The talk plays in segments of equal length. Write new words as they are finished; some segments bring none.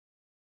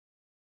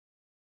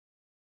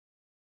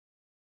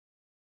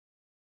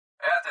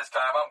this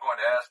time, I'm going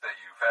to ask that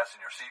you fasten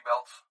your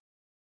seatbelts.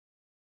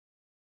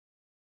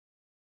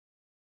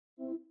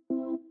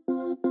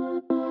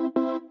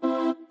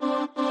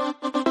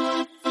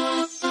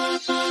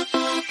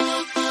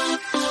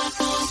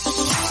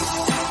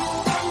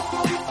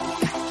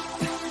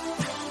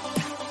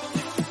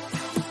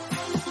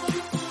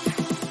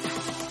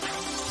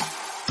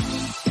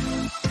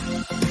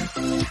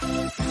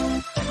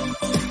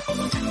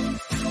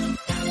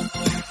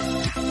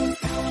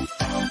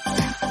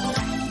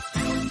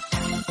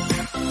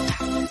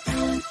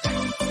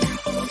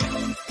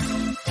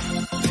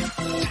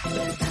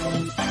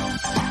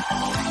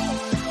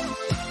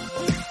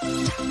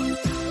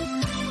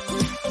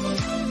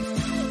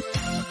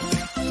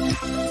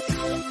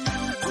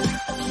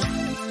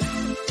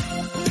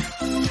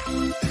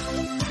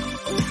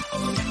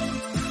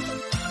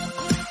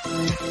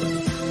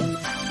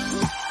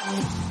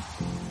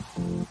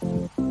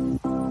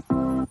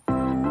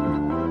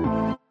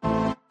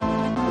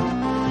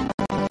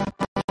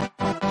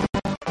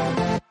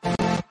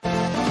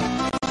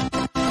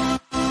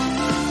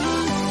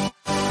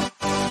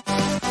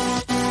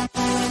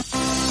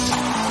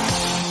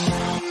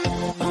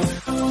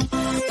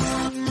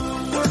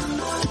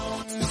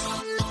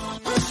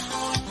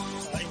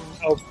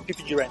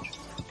 PPG range.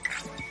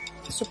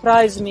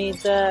 Surprised me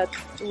that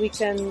we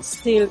can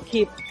still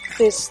keep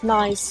this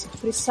nice,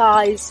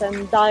 precise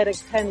and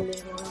direct handling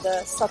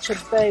in such a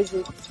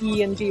basic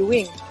E and B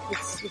wing.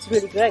 It's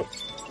really great.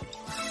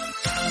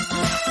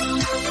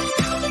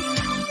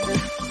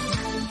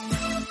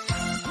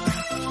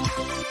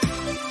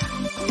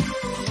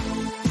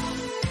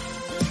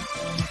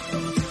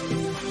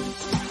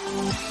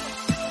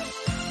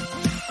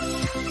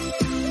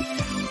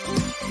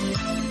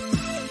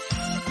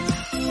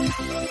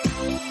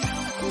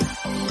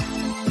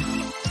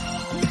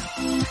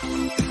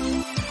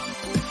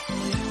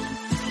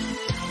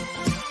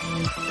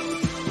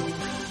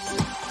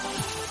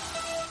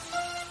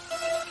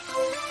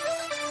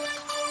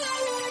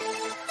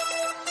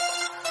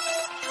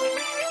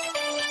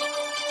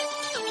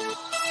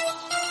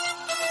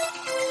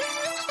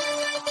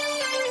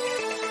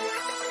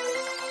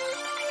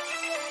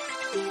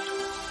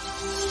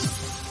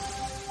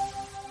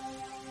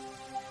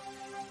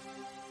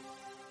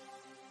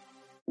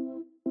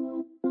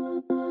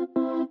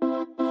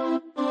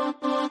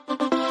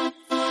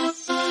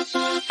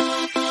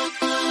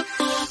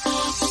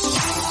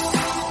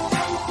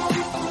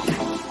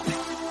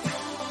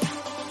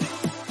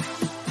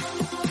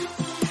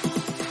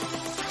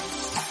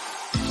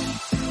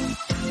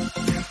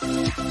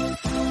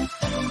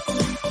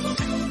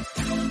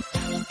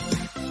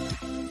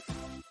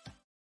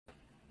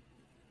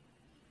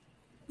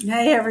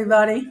 Hey,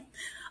 everybody.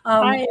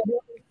 Hi.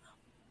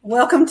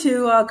 Welcome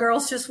to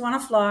Girls Just Want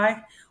to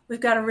Fly. We've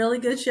got a really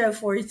good show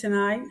for you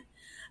tonight.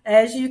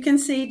 As you can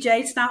see,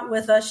 Jade's not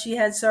with us. She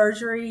had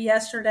surgery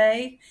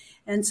yesterday,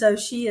 and so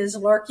she is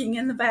lurking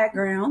in the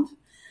background.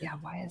 Yeah,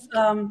 why is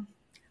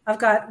I've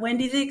got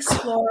Wendy the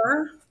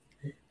Explorer.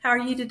 How are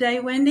you today,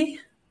 Wendy?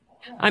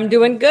 I'm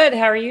doing good.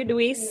 How are you,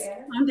 Deweese?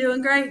 I'm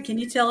doing great. Can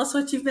you tell us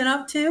what you've been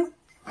up to?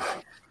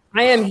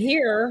 I am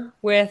here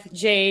with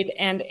Jade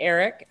and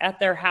Eric at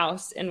their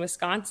house in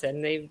Wisconsin.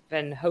 They've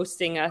been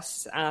hosting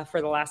us for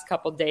the last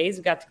couple of days.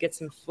 We got to get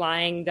some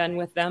flying done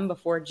with them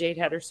before Jade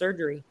had her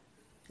surgery.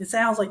 It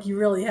sounds like you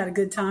really had a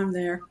good time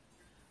there.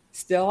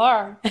 Still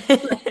are.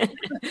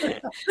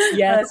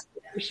 Yes,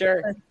 for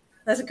sure.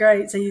 That's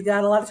great. So you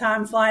got a lot of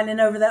time flying in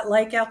over that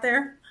lake out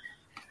there?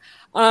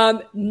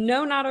 No,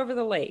 not over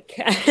the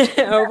lake.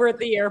 Over at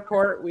the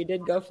airport. We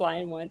did go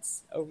flying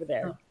once over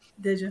there. Oh.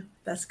 Did you?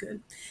 That's good.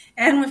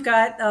 And we've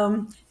got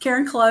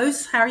Karen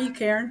Close. How are you,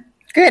 Karen?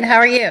 Good. How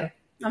are you?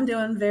 I'm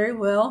doing very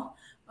well.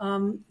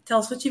 Tell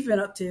us what you've been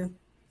up to.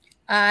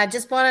 I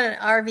just bought an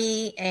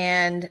RV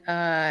and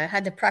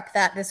had to prep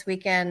that this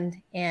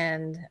weekend,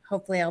 and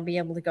hopefully I'll be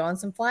able to go on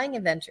some flying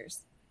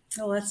adventures.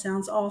 Oh, that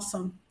sounds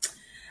awesome.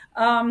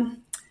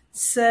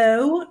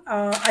 So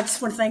I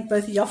just want to thank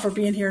both of y'all for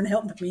being here and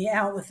helping me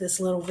out with this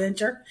little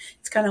venture.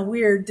 It's kind of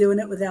weird doing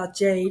it without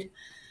Jade.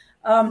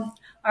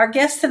 Our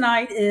guest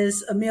tonight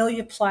is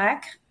Amelia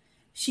Plack.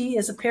 She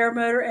is a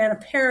paramotor and a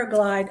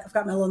paraglide. I've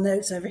got my little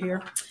notes over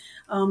here.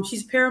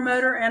 She's a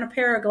paramotor and a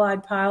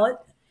paraglide pilot.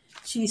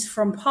 She's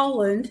from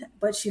Poland,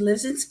 but she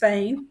lives in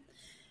Spain.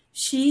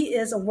 She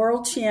is a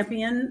world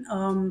champion,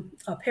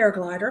 a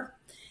paraglider,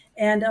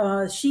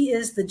 and she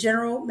is the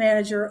general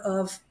manager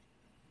of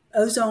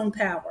Ozone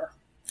Power.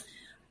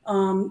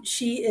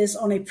 She is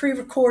on a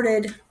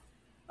pre-recorded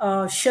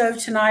show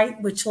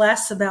tonight, which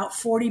lasts about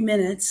 40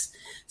 minutes.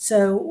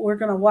 So we're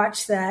going to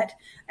watch that.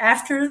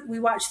 After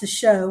we watch the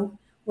show,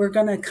 we're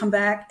going to come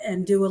back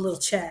and do a little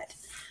chat.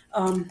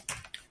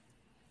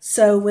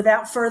 So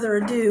without further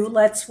ado,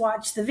 let's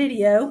watch the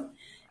video.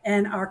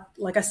 And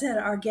like I said,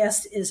 our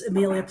guest is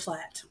Amelia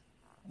Platt.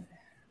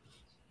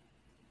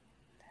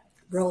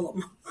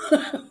 Roll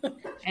them.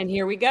 And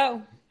here we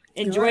go.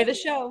 Enjoy the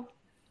show.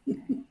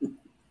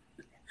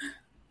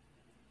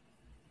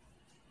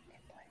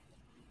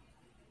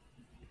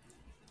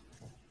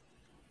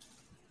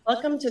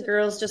 Welcome to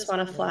Girls Just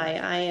Want to Fly.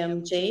 I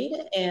am Jade,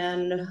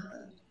 and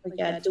we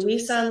got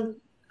Deweese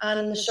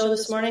on the show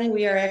this morning.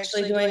 We are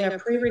actually doing a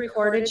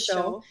pre-recorded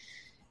show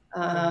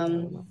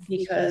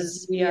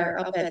because we are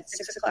up at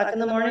 6 o'clock in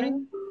the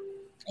morning,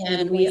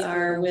 and we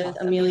are with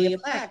Amelia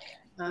Plack.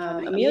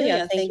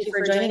 Amelia, thank you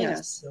for joining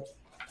us.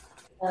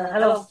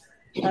 Hello.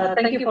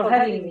 Thank you for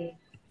having me.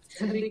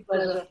 It's a big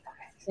pleasure.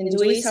 And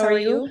Deweese, how are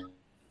you?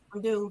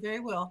 I'm doing very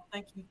well.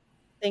 Thank you.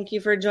 Thank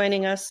you for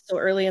joining us so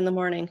early in the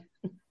morning.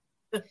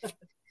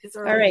 It's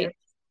early. All right.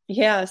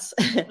 Here. Yes.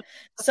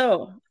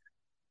 So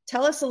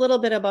tell us a little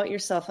bit about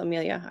yourself,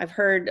 Amelia. I've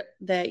heard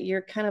that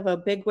you're kind of a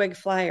bigwig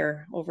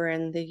flyer over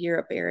in the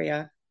Europe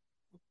area.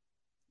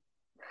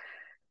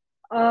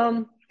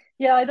 Yeah,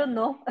 I don't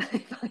know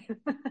if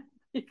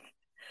I'm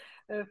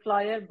a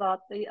flyer,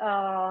 but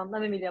I'm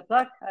Amelia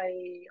Plack.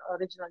 I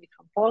originally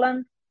from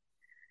Poland.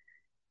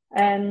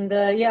 And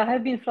yeah, I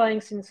have been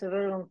flying since a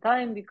very long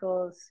time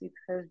because it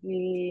has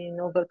been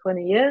over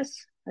 20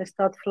 years. I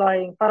started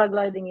flying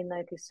paragliding in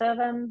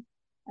 97,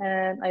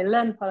 and I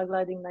learned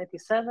paragliding in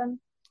 97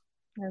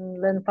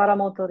 and learned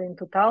paramotor in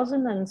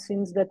 2000. And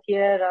since that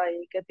year,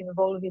 I get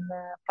involved in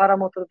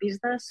paramotor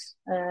business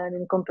and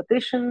in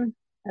competition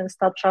and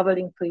start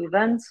traveling to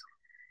events.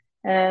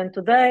 And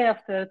today,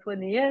 after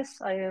 20 years,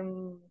 I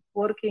am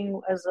working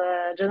as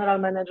a general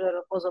manager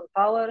of Ozone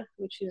Power,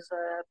 which is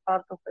a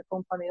part of the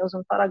company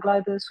Ozone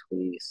Paragliders,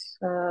 who is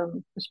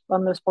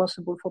I'm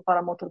responsible for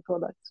paramotor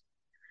products.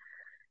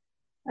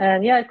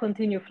 And yeah, I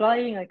continue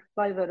flying. I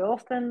fly very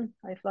often.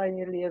 I fly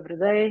nearly every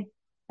day,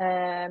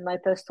 and I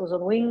test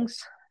Ozone wings.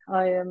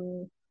 I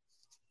am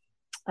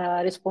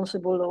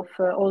responsible of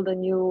all the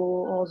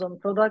new Ozone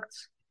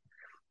products,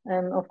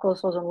 and of course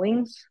Ozone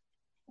wings.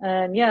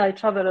 And yeah, I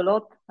travel a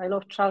lot. I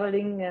love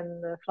traveling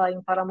and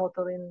flying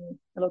paramotor in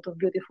a lot of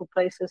beautiful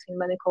places in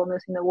many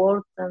corners in the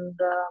world. And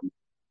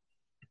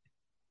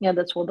yeah,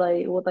 that's what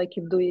I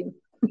keep doing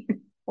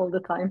all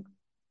the time.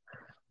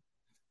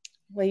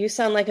 Well, you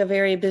sound like a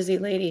very busy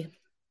lady.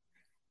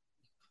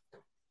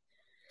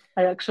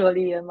 I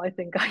actually am. I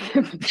think I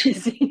am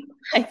busy.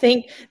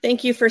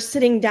 Thank you for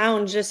sitting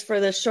down just for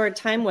the short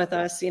time with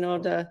us.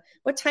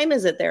 What time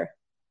is it there?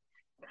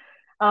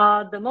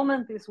 The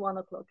moment is 1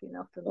 o'clock in the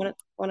afternoon.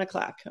 1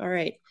 o'clock. All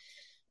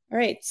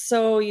right.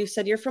 So you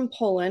said you're from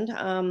Poland.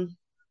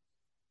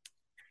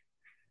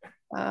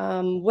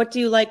 What do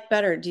you like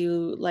better? Do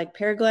you like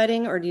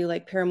paragliding or do you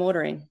like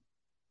paramotoring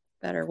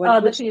better?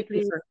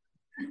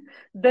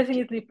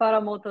 Definitely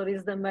paramotor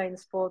is the main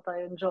sport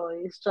I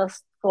enjoy. It's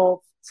just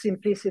for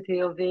simplicity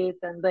of it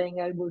and being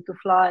able to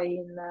fly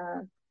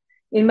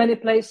in many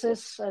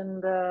places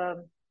and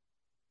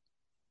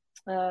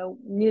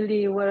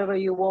nearly wherever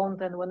you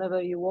want and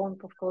whenever you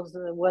want, of course,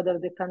 the weather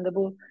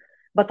dependable.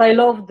 But I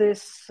love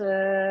this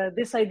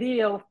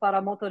idea of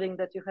paramotoring,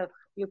 that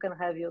you can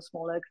have your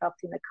small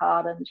aircraft in a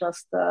car and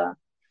just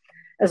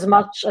as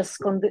much as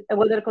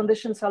weather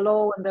conditions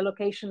allow and the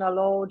location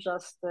allow,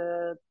 just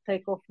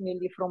take off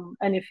nearly from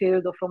any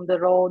field or from the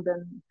road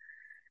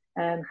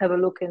and have a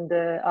look in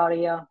the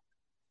area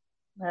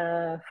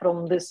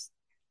from this,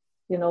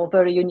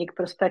 very unique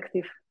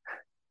perspective.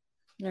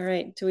 All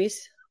right,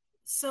 Deweese.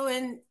 So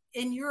in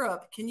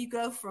Europe, can you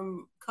go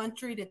from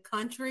country to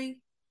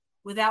country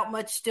without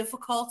much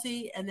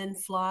difficulty and then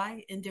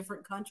fly in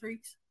different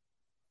countries?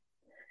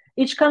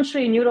 Each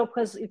country in Europe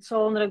has its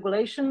own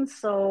regulations.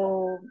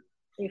 So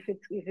if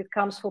it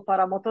comes for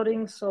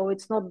paramotoring, so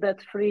it's not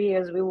that free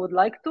as we would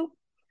like to.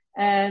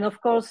 And of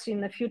course,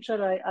 in the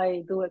future,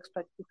 I do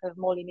expect to have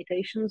more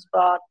limitations.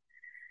 But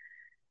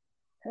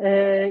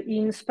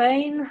in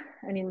Spain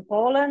and in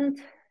Poland,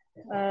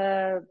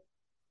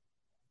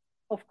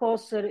 of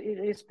course,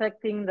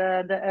 respecting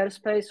the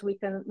airspace,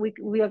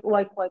 we are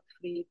quite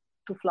free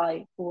to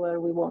fly where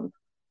we want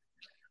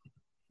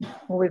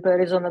with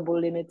reasonable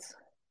limits.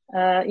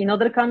 In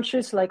other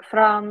countries like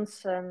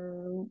France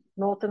and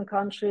northern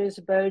countries,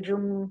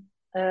 Belgium,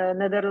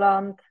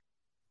 Netherlands,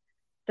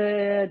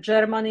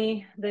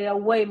 Germany, there are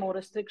way more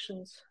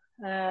restrictions.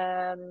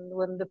 And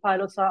when the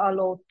pilots are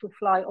allowed to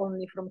fly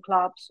only from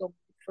clubs or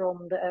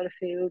from the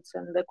airfields,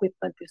 and the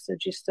equipment is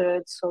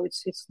registered, so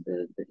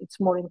it's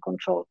more in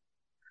control.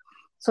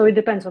 So it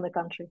depends on the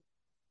country.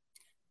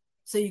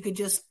 So you could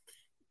just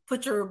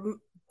put your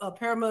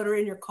paramotor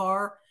in your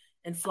car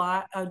and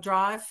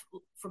drive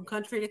from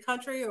country to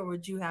country, or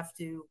would you have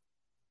to?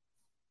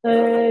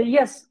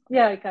 Yes,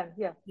 yeah, I can.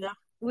 Yeah.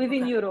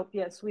 Within Okay. Europe,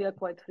 yes, we are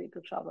quite free to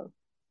travel.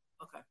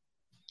 Okay.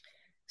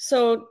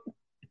 So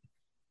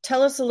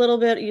tell us a little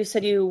bit. You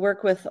said you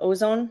work with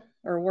Ozone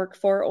or work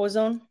for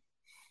Ozone.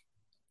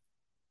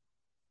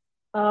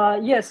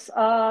 Yes,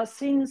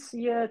 since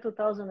year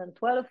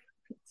 2012.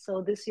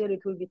 So this year it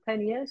will be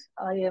 10 years.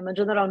 I am a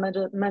general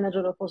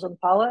manager of Ozone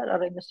Power. I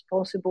am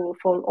responsible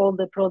for all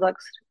the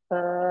products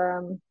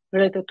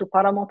related to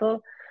paramotor,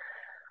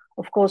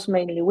 of course,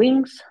 mainly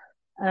wings.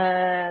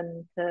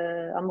 And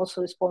I'm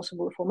also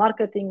responsible for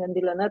marketing and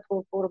dealer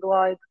network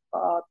worldwide.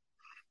 But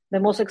the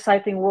most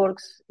exciting work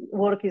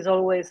is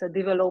always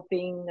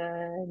developing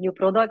new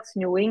products,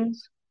 new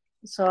wings.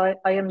 So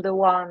I am the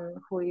one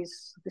who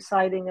is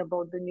deciding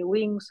about the new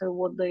wings and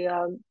what they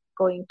are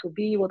going to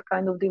be, what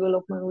kind of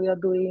development we are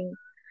doing.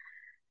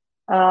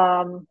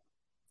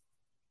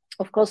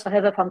 Of course, I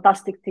have a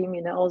fantastic team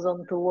in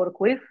Ozone to work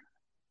with,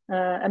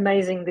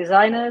 amazing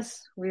designers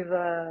with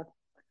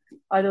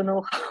I don't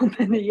know how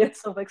many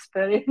years of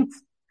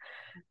experience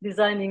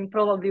designing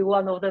probably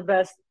one of the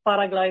best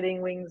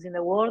paragliding wings in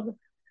the world.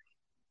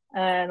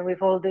 And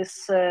with all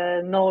this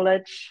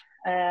knowledge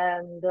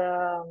and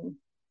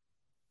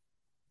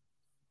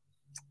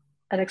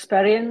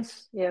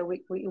experience,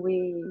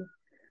 we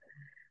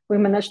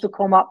managed to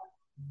come up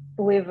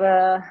with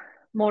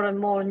more and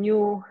more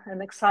new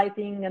and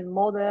exciting and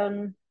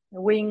modern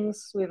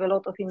wings with a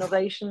lot of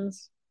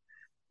innovations.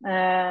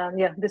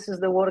 And this is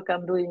the work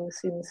I'm doing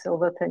since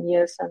over 10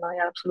 years, and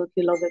I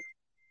absolutely love it.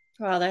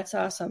 Wow, that's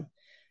awesome.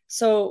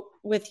 So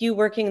with you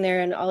working there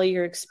and all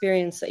your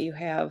experience that you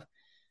have,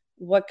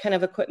 what kind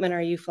of equipment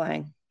are you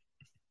flying?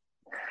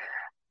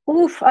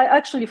 I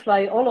actually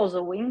fly all of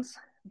the wings,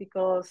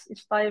 because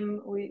each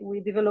time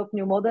we develop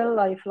new model,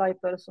 I fly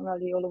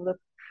personally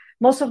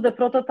most of the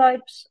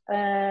prototypes,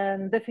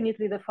 and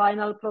definitely the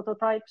final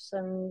prototypes.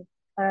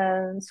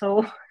 And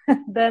so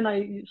then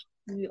I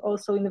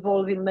also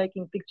involved in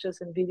making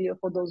pictures and video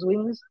for those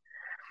wings.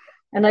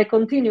 And I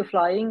continue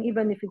flying,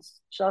 even if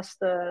it's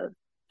just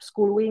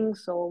school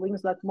wings or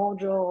wings like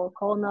Mojo or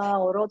Kona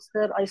or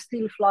Roadster. I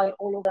still fly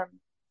all of them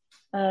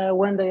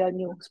when they are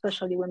new,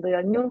 especially when they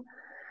are new.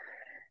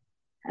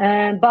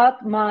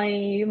 But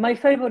my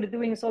favorite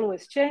wings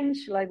always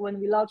change. Like when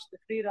we launched the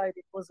Freeride,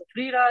 it was a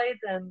Freeride,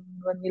 and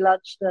when we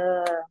launched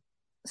the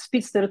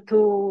Speedster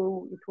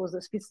 2, it was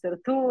the Speedster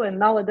 2, and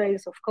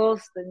nowadays, of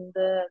course, then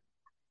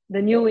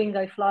the new wing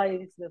I fly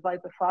is the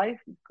Viper 5,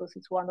 because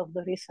it's one of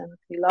the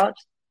recently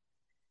launched.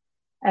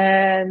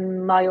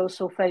 And my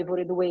also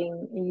favorite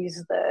wing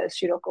is the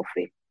Scirocco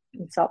 3.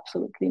 It's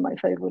absolutely my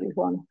favorite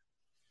one.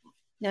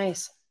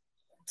 Nice.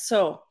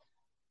 So,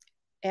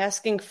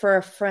 asking for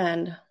a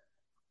friend,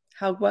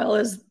 how well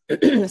is,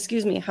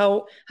 excuse me,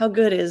 how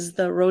good is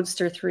the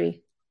Roadster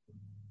 3?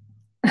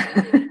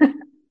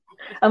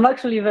 I'm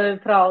actually very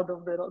proud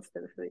of the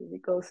Roadster 3,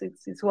 because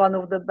it's one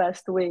of the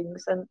best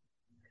wings and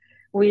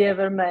we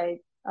ever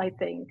made, I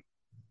think.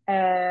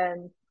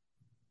 And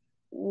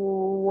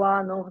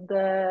one of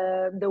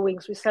the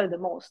wings we sell the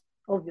most,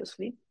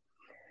 obviously.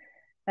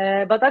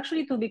 But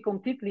actually, to be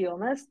completely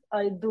honest,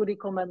 I do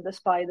recommend the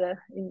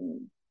Spider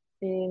in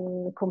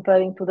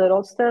comparing to the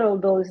Roadster,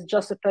 although it's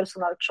just a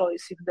personal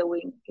choice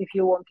if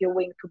you want your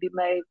wing to be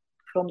made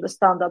from the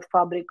standard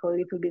fabric or a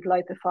little bit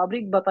lighter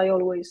fabric. But I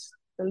always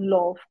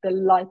love the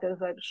lighter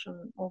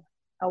version of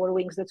our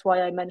wings. That's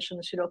why I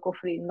mentioned Scirocco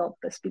 3, not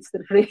the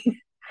Speedster 3.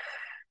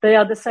 They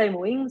are the same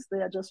wings,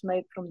 they are just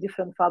made from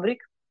different fabric.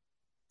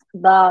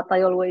 But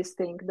I always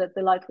think that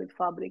the lightweight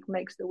fabric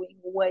makes the wing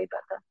way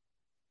better.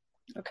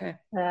 Okay.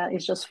 It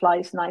just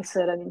flies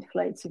nicer and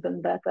inflates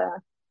even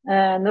better.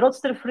 And the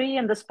Roadster 3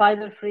 and the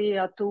Spider 3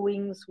 are two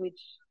wings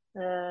which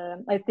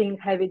I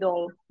think have it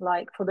all.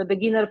 Like for the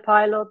beginner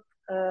pilot,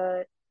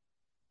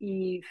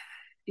 if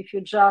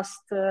you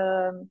just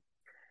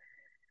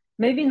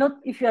maybe not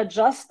if you are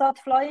just start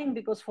flying,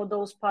 because for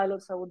those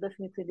pilots I would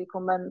definitely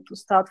recommend to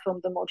start from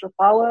the Mojo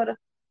Power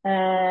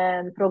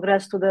and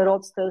progress to the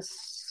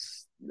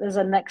Roadsters as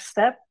a next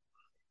step.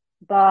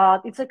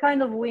 But it's a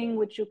kind of wing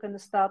which you can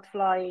start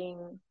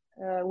flying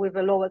with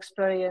a low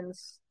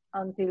experience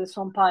until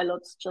some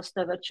pilots just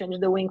never change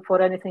the wing for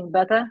anything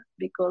better,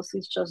 because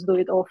it's just do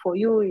it all for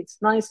you.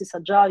 It's nice, it's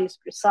agile, it's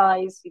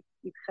precise, it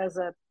has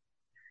a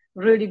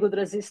really good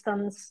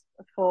resistance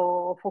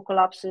for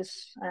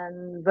collapses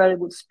and very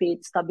good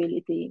speed,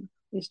 stability.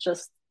 It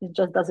just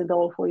does it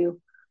all for you.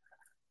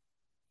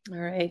 All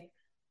right.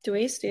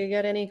 Duis, do you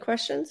got any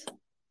questions?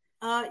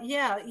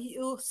 Yeah,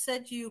 you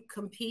said you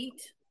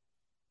compete.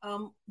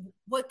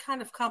 What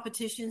kind of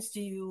competitions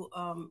do you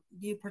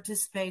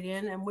participate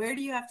in, and where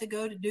do you have to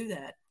go to do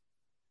that?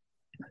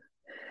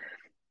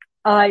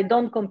 I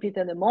don't compete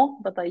anymore,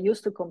 but I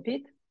used to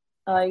compete.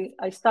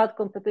 I started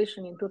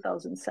competition in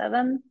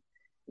 2007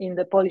 in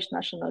the Polish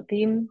national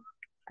team,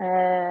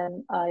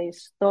 and I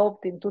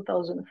stopped in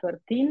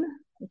 2013,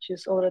 which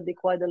is already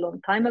quite a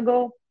long time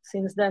ago.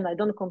 Since then, I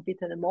don't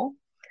compete anymore,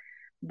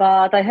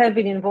 but I have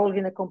been involved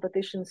in a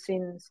competition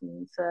since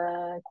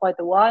quite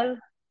a while.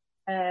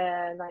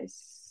 And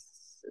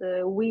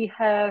we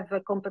have a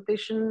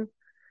competition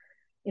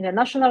in a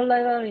national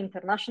level,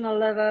 international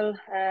level,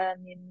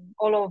 and in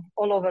all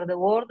over the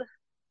world.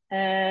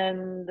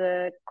 And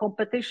the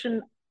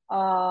competition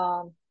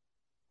are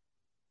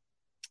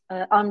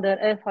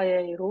under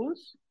FIA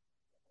rules.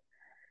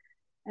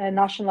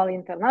 National,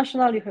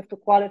 international, you have to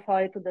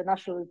qualify to the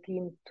national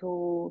team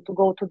to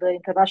go to the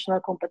international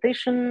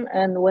competition.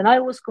 And when I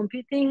was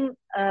competing,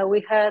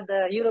 we had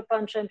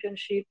European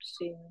Championships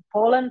in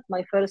Poland.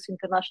 My first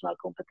international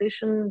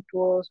competition, it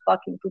was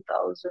back in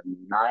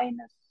 2009.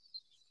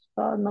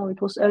 No,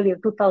 it was earlier,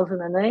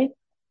 2008,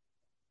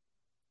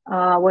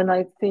 when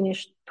I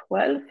finished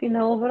 12th in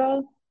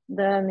overall.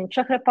 Then in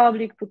Czech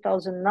Republic,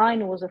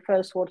 2009 was the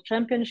first World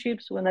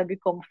Championships when I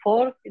became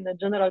fourth in the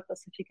general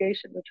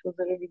classification, which was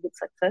a really good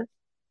success.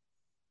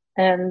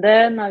 And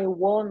then I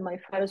won my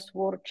first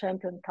world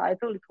champion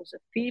title. It was a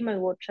female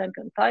world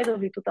champion title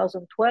in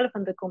 2012,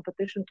 and the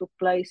competition took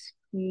place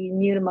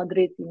near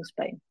Madrid in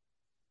Spain.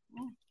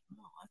 Oh,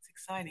 that's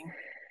exciting.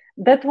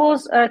 That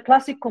was a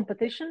classic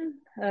competition.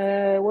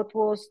 What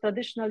was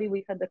traditionally,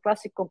 we had the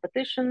classic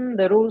competition.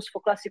 The rules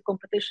for classic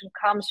competition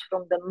comes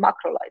from the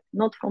macrolide,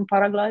 not from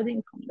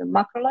paragliding, from the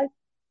macrolide.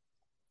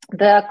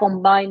 They are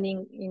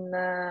combining in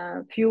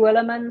few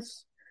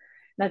elements: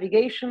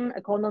 navigation,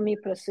 economy,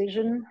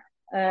 precision,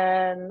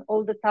 and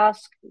all the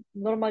tasks.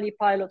 Normally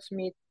pilots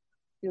meet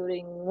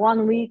during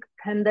 1 week,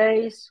 10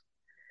 days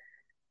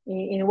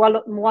in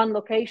one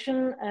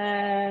location,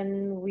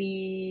 and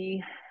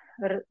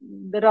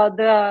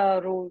there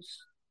are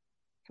rules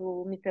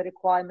to meet the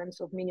requirements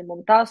of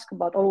minimum task,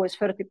 but always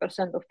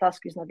 30% of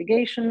task is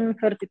navigation,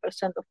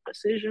 30% of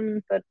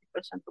precision, 30%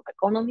 of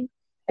economy.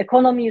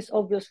 Economy is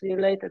obviously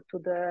related to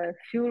the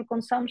fuel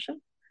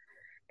consumption.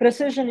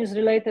 Precision is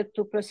related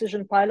to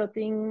precision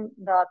piloting.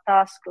 There are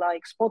tasks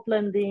like spot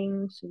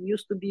landings. It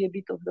used to be a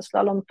bit of the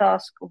slalom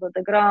task over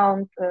the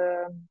ground.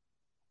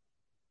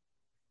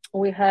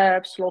 We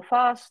have slow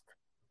fast,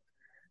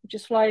 which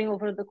is flying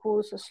over the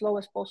course as slow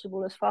as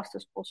possible, as fast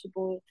as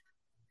possible.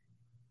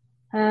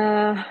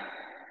 Then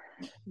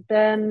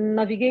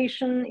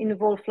navigation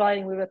involves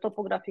flying with a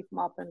topographic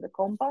map and the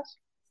compass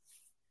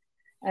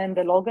and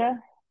the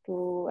logger.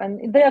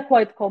 And they are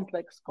quite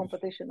complex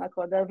competition.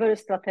 They're very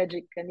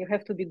strategic, and you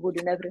have to be good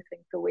in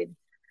everything to win.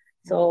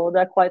 So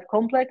they're quite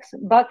complex.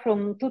 Back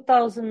from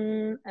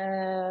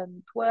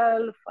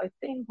 2012, I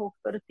think, or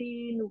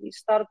 13, we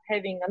start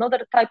having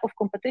another type of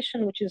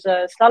competition, which is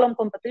a slalom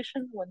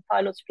competition when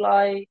pilots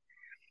fly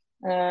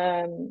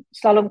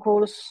slalom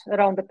course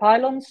around the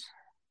pylons.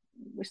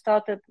 We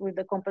started with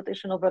the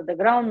competition over the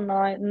ground.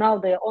 Now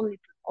they are only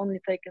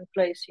taking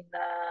place in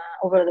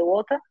over the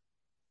water.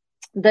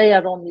 They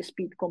are only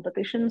speed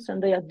competitions,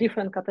 and they are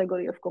different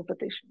category of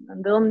competition.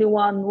 And the only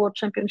one World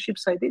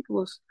Championships I did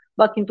was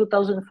back in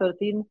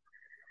 2013.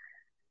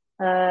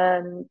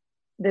 And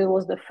there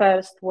was the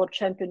first World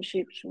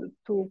Championships which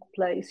took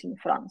place in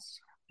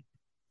France.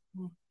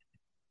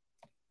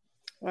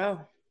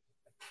 Wow.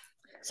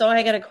 So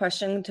I got a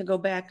question to go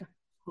back.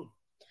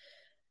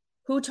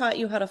 Who taught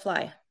you how to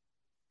fly?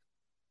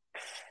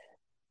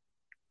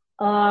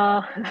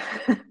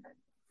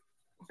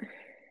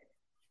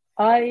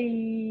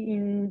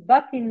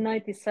 Back in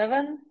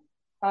 97,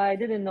 I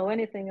didn't know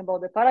anything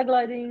about the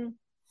paragliding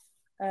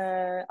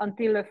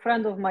until a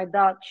friend of my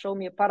dad showed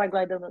me a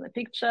paraglider on a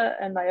picture,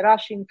 and I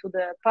rushed into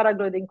the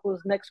paragliding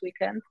course next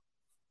weekend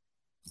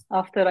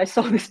after I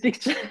saw this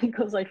picture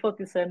because I thought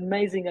it's an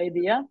amazing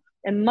idea.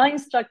 And my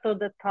instructor at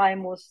that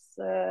time was,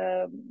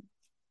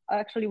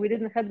 actually we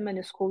didn't have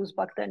many schools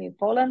back then in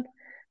Poland,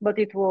 but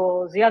it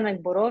was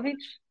Janek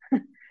Borowicz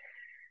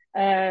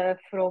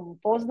from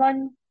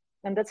Poznań.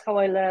 And that's how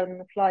I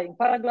learned flying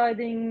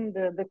paragliding.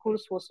 The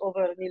course was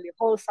over nearly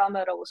whole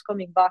summer. I was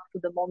coming back to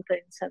the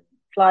mountains and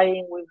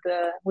flying with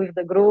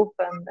the group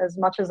and as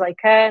much as I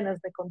can,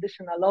 as the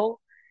condition allow.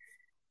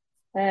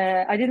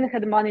 I didn't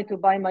have money to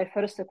buy my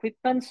first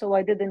equipment, so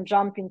I didn't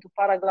jump into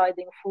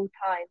paragliding full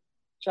time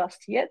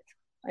just yet.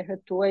 I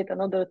had to wait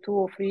another 2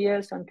 or 3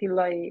 years until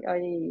I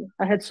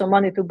had some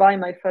money to buy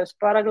my first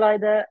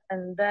paraglider,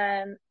 and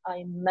then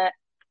I met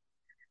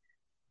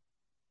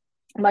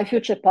my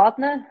future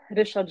partner,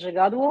 Ryszard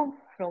Żegadło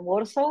from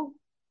Warsaw,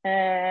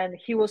 and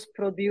he was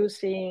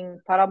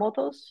producing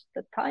paramotos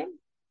at the time.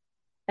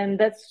 And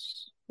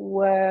that's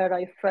where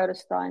I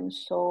first time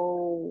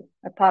saw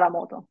a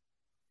paramoto,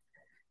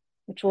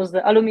 which was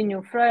the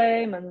aluminum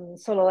frame and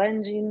solo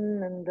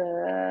engine,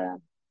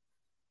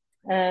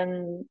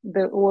 and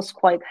it was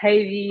quite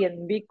heavy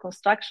and big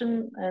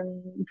construction,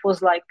 and it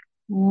was like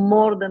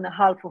more than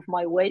half of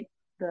my weight.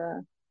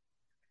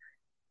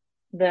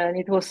 Then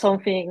it was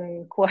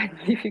something quite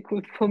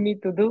difficult for me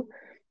to do.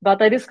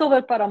 But I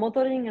discovered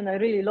paramotoring, and I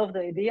really love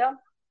the idea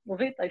of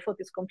it. I thought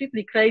it's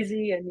completely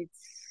crazy, and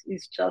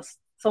it's just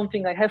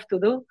something I have to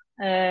do.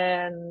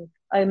 And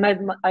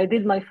I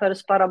did my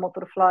first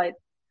paramotor flight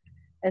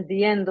at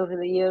the end of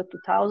the year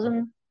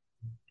 2000.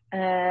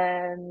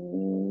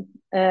 And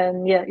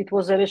yeah, it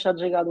was Ryszard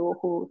Żegadło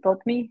who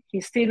taught me. He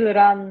still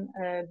ran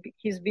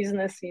his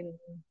business in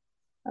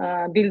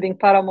building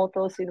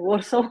paramotors in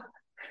Warsaw.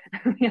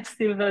 We are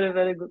still very,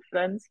 very good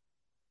friends.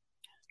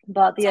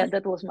 But yeah,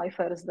 that was my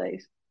first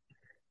days.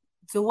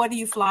 So what do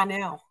you fly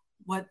now?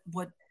 What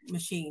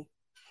machine?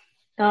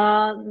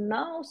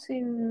 Now,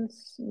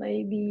 since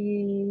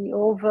maybe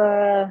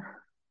over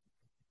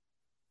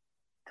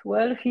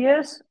 12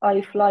 years,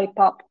 I fly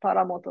PAP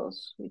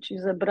Paramotors, which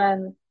is a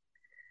brand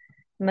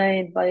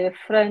made by a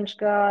French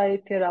guy,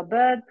 Pierre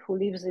Abed, who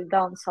lives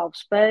down South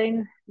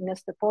Spain, in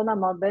Estepona,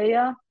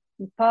 Marbella.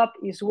 PAP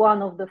is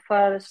one of the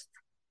first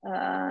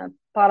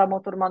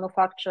paramotor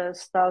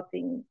manufacturers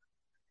starting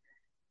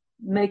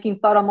making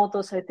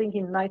paramotors, I think,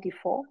 in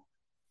 94,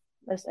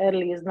 as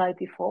early as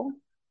 94.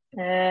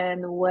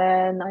 And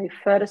when I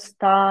first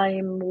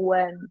time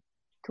went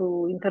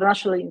to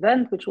international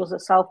event, which was the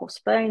south of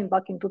Spain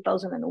back in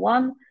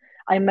 2001,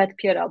 I met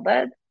Pierre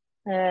Abed,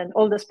 and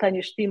all the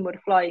Spanish team were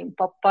flying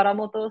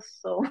paramotos.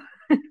 So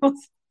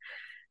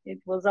it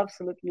was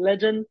absolutely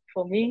legend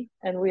for me,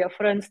 and we are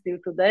friends till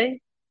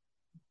today.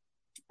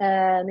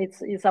 And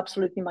it's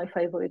absolutely my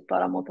favorite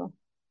paramoto.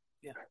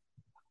 Yeah.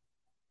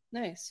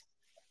 Nice.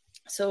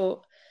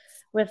 So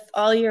with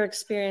all your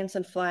experience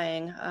in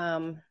flying,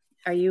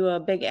 are you a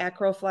big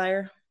acro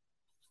flyer?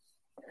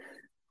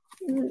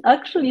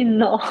 Actually,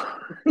 no.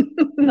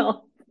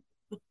 No.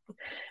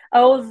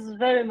 I was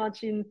very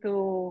much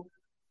into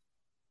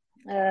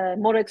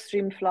more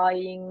extreme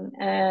flying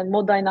and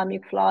more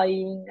dynamic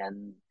flying,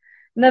 and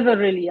never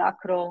really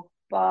acro,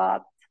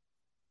 but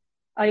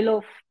I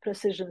love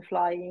precision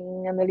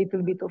flying and a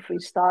little bit of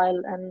freestyle,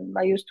 and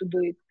I used to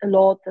do it a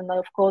lot. And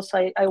of course,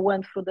 I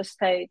went through the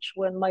stage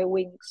when my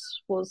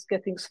wings was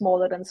getting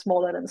smaller and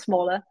smaller and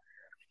smaller,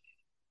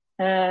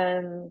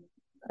 and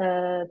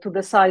to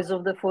the size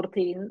of the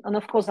 14. And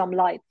of course, I'm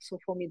light, so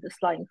for me, the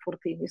flying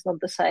 14 is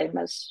not the same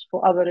as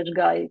for average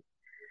guy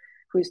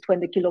who is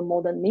 20 kilo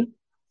more than me.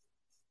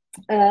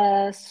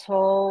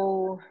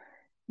 So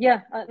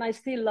yeah, and I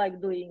still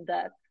like doing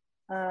that.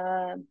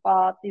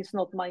 But it's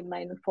not my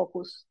main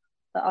focus,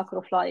 the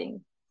acro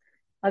flying.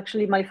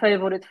 Actually, my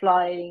favorite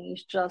flying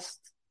is just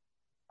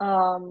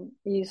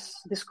is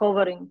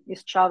discovering,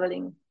 is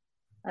traveling,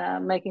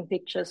 making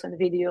pictures and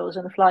videos,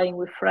 and flying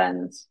with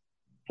friends,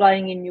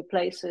 flying in new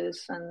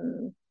places,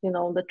 and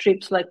the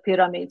trips like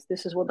pyramids.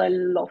 This is what I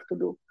love to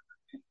do.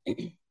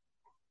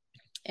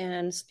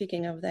 And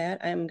speaking of that,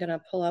 I'm gonna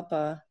pull up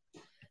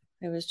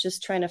I was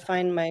just trying to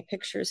find my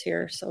pictures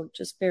here, so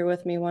just bear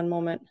with me one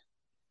moment.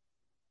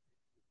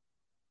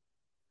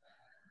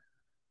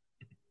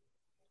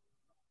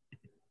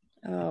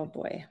 Oh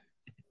boy.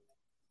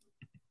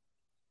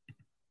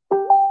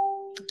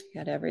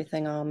 Got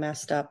everything all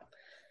messed up.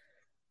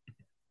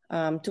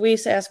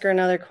 Deweese, ask her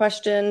another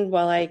question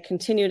while I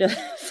continue to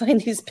find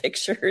these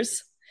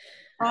pictures.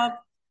 How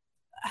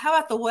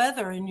about the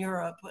weather in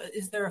Europe?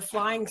 Is there a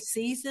flying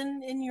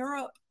season in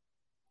Europe?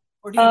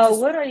 Or do you just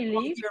where I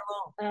live,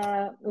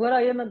 where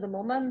I am at the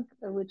moment,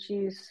 which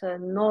is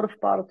north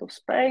part of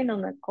Spain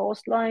on the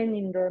coastline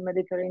in the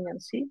Mediterranean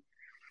Sea.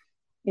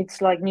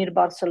 It's like near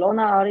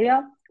Barcelona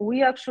area.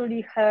 We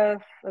actually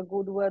have a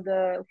good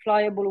weather,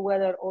 flyable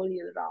weather all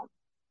year round.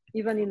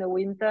 Even in the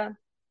winter,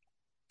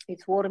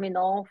 it's warm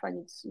enough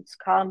and it's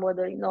calm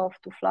weather enough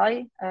to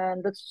fly.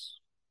 And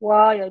that's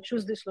why I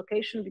choose this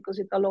location, because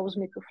it allows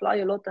me to fly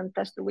a lot and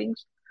test the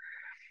wings.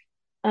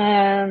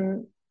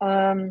 And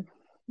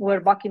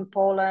we're back in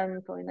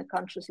Poland or in the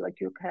countries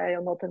like UK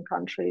or northern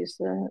countries.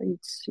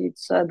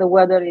 It's the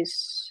weather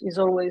is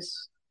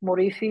always more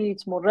iffy.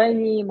 It's more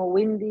rainy, more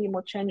windy,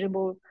 more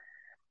changeable.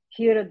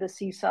 Here at the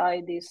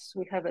seaside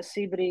we have a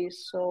sea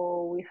breeze,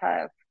 so we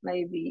have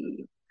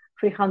maybe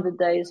 300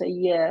 days a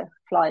year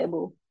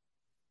flyable.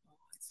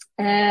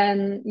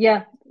 And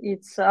yeah,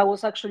 I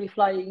was actually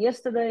flying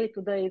yesterday.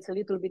 Today it's a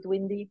little bit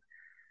windy.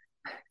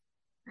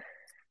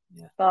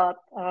 Yeah. But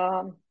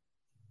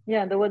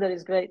yeah, the weather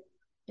is great.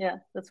 Yeah,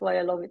 that's why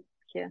I love it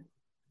here.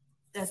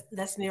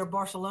 That's near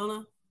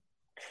Barcelona?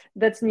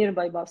 That's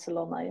nearby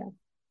Barcelona, yeah.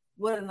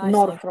 What a nice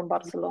north from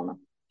Barcelona.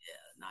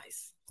 Yeah,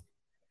 nice.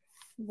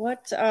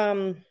 What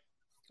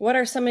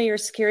are some of your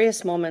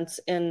scariest moments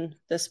in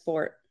the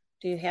sport?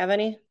 Do you have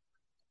any?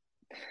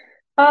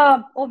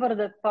 Over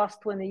the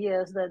past 20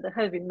 years, there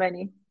have been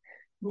many,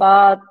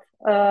 but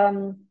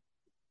I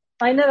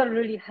never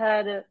really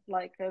had a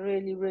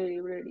really, really,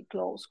 really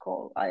close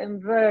call. I am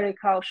very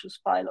cautious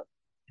pilot.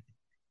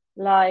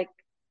 Like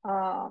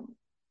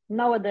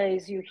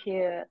nowadays, you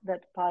hear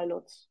that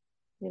pilots,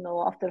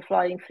 after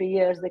flying 3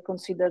 years, they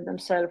consider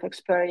themselves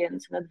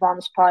experienced and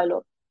advanced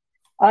pilot.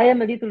 I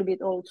am a little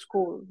bit old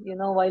school.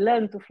 I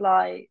learned to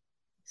fly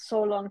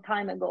so long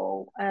time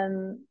ago,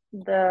 and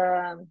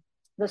the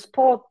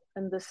sport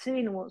and the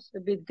scene was a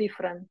bit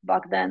different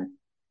back then.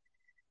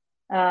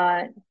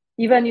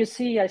 Even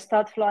I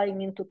start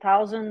flying in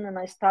 2000 and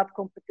I start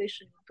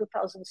competition in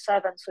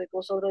 2007. So it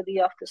was already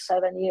after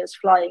 7 years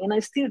flying, and I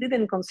still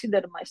didn't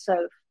consider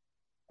myself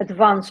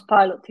advanced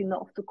pilot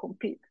enough to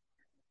compete.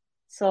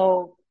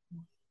 So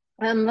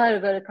I'm very,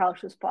 very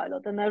cautious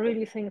pilot, and I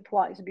really think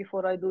twice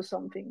before I do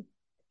something.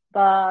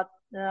 But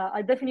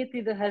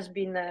there has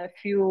been a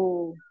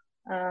few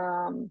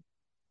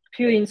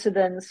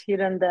incidents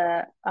here and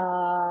there.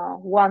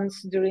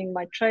 Once during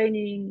my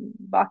training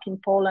back in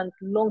Poland,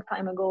 long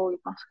time ago, it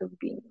must have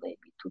been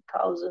maybe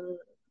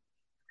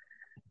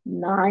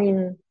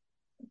 2009,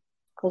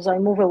 because I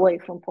moved away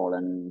from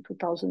Poland in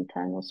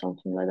 2010 or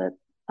something like that.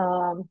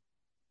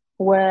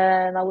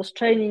 When I was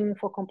training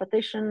for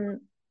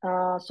competition,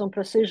 some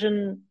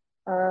precision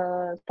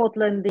spot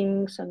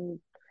landings and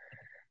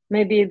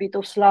maybe a bit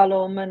of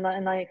slalom,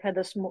 and I had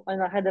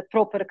a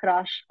proper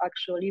crash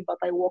actually, but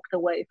I walked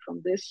away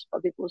from this.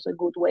 But it was a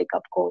good wake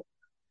up call.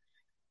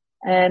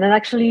 And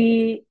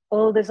actually,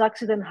 all this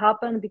accident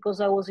happened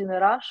because I was in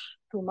a rush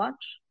too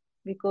much.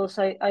 because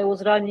I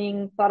was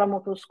running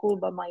paramotor school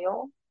by my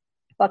own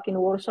back in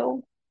Warsaw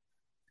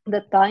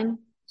that time.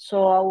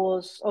 So I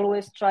was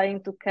always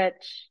trying to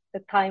catch a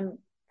time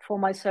for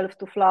myself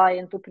to fly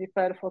and to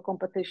prepare for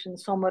competition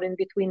somewhere in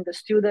between the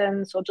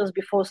students or just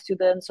before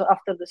students or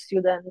after the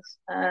students.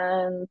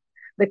 And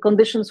the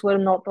conditions were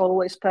not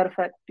always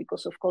perfect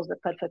because, of course, the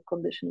perfect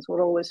conditions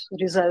were always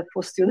reserved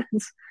for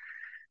students.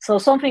 So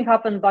something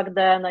happened back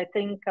then. I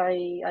think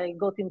I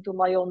got into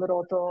my own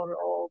rotor,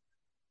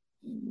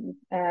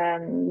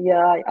 and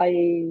yeah,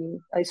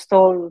 I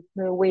stole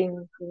the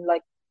wing.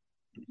 Like,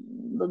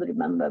 don't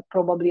remember.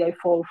 Probably I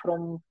fall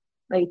from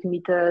 8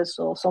 meters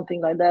or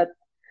something like that.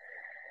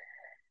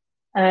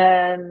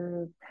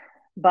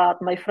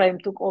 But my frame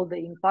took all the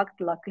impact,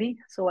 luckily.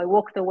 So I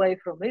walked away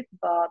from it,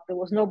 but there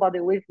was nobody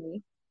with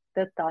me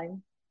that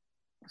time.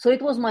 So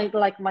it was my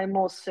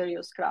most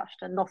serious crash,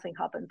 and nothing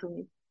happened to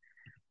me.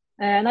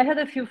 And I had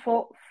a few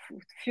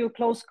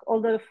close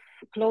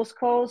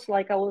calls.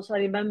 Like I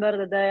remember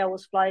the day I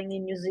was flying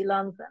in New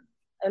Zealand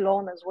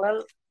alone as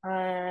well,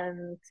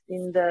 and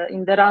in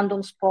the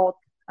random spot,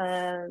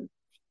 and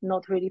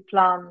not really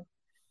planned.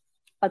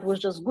 It was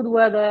just good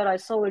weather. I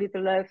saw a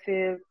little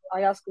airfield.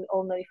 I asked the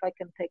owner if I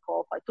can take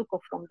off. I took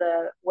off from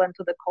there, went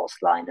to the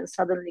coastline, and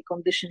suddenly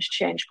conditions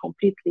changed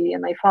completely.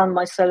 And I found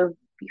myself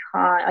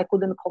behind. I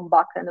couldn't come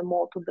back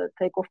anymore to the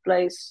takeoff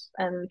place.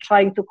 And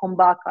trying to come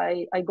back,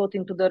 I got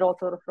into the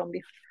rotor from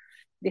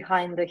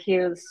behind the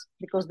hills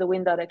because the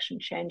wind direction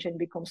changed and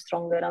became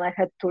stronger. And I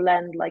had to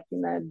land like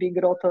in a big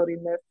rotor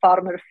in a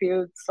farmer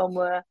field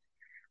somewhere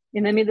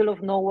in the middle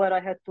of nowhere.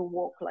 I had to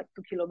walk like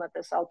 2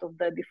 kilometers out of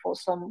there before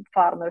some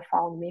farmer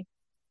found me.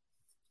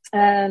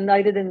 And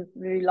I didn't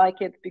really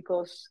like it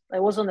because I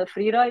was on a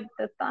free ride at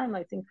that time,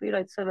 I think free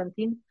ride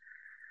 17.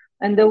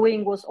 And the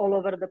wing was all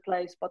over the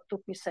place, but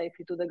took me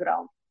safely to the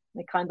ground.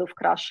 I kind of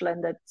crash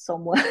landed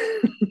somewhere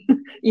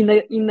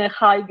in a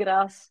high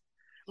grass,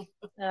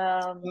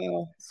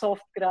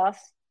 soft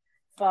grass,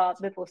 but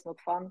that was not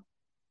fun.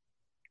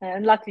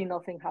 And luckily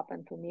nothing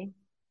happened to me.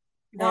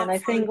 And I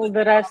think all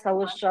the rest, I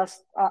was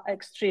just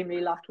extremely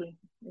lucky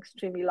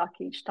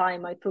each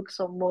time. I took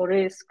some more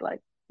risk,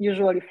 like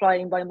usually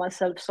flying by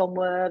myself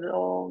somewhere,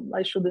 or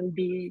I shouldn't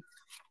be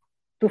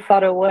too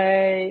far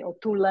away or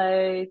too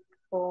late,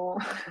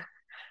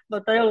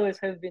 but I always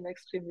have been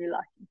extremely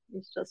lucky.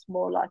 It's just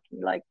more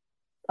lucky. Like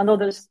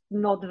another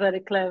not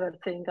very clever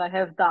thing I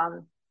have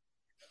done,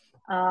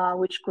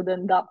 which could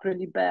end up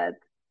really bad.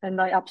 And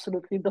I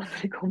absolutely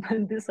don't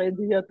recommend this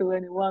idea to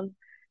anyone.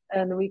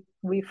 And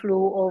we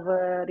flew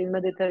over the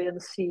Mediterranean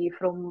Sea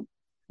from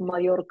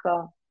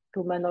Mallorca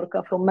to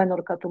Menorca, from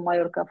Menorca to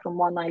Mallorca, from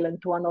one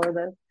island to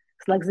another.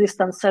 It's like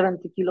distance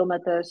 70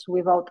 kilometers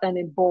without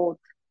any boat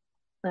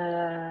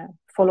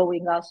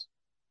following us,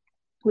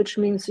 which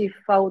means if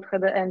I would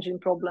have an engine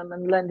problem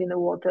and land in the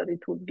water,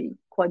 it would be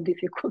quite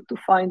difficult to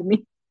find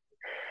me.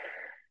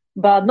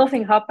 But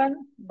nothing happened,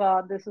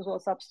 but this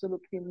was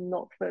absolutely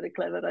not very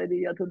clever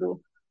idea to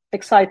do.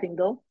 Exciting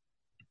though.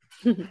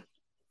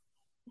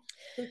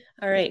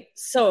 All right.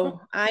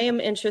 So I am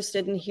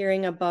interested in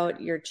hearing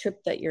about your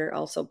trip that you're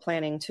also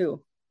planning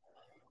too.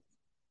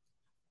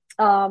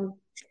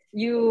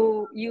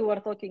 You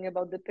were talking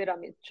about the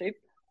pyramid trip.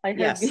 I have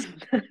Yes.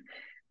 been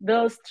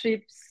those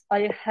trips.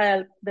 I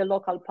help the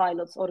local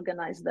pilots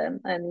organize them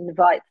and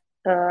invite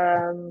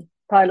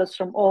pilots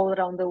from all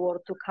around the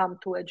world to come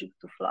to Egypt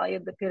to fly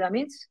at the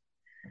pyramids.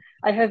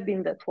 I have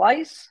been there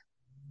twice.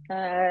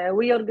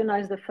 We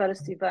organized the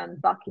first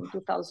event back in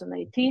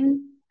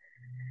 2018.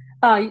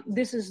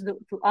 This is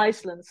to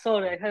Iceland.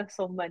 Sorry, I have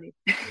so many.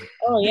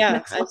 Oh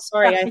yeah, I'm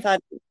sorry. I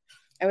thought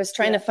I was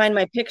trying to find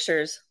my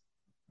pictures.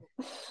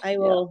 I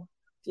will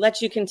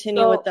let you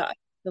continue with the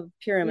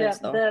pyramids,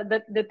 though.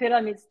 The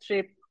pyramids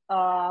trip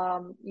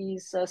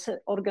is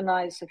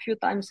organized a few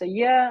times a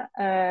year,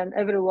 and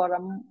everyone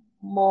are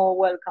more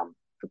welcome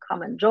to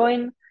come and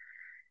join.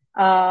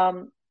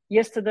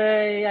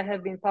 Yesterday, I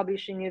have been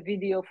publishing a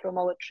video from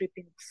our trip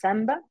in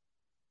December.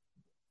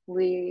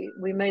 We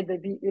made a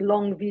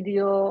long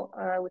video,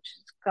 which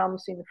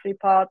comes in 3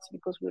 parts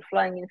because we're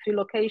flying in 3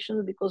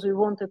 locations, because we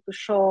wanted to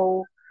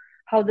show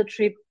how the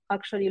trip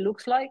actually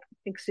looks like,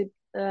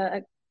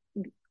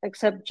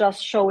 except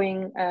just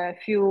showing a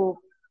few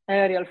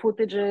aerial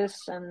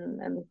footages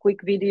and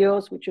quick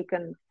videos, which you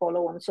can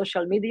follow on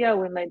social media.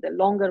 We made a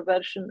longer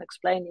version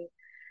explaining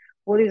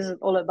what is it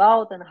all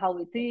about and how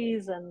it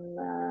is, and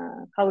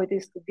how it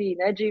is to be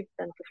in Egypt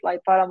and to fly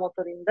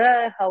paramotor in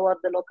there, how are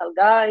the local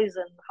guys,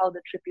 and how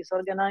the trip is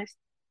organized.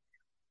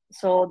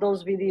 So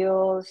those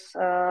videos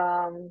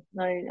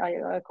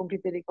I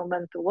completely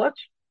recommend to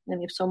watch.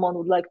 And if someone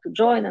would like to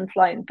join and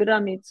fly in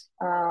pyramids,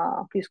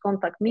 please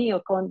contact me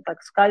or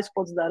contact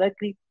SkySpots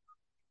directly.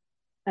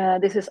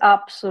 This is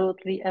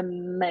absolutely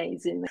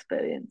amazing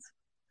experience.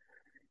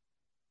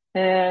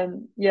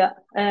 And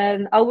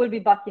I will be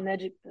back in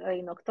Egypt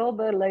in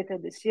October, later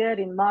this year.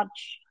 In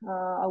March,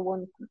 I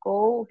won't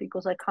go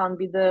because I can't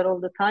be there all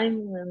the time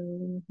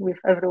and with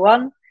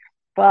everyone.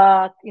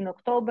 But in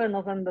October,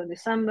 November,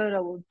 December,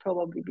 I will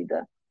probably be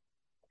there.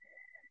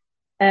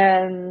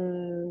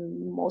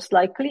 And most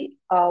likely,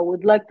 I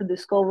would like to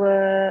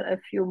discover a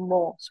few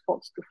more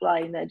spots to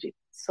fly in Egypt.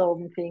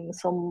 Some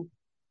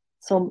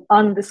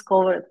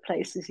undiscovered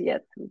places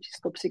yet, which is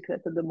top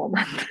secret at the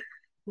moment.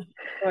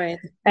 Right.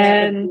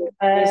 And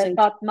amazing.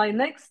 but my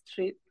next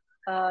trip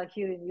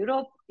here in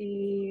Europe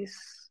is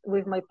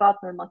with my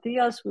partner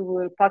Matthias. We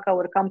will pack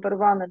our camper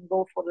van and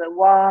go for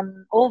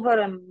over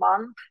a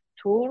month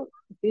tour,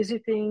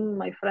 visiting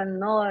my friend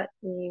Noah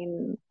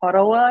in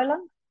Faroe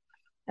Island.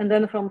 And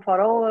then from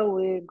Faroe,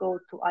 we go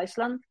to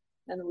Iceland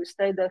and we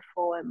stay there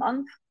for a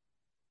month,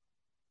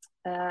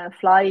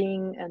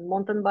 flying and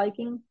mountain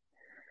biking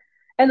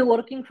and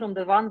working from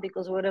the van,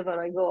 because wherever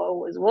I go, I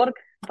always work.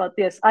 But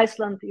yes,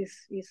 Iceland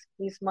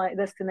is my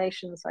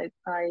destinations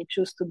I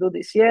choose to do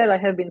this year. I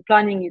have been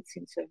planning it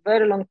since a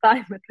very long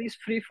time, at least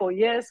 3-4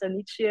 years. And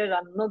each year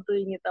I'm not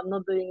doing it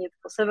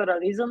for several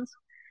reasons.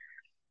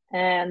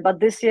 But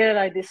this year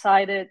I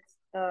decided,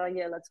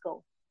 let's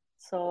go.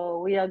 So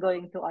we are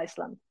going to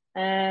Iceland.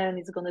 And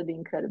it's going to be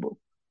incredible.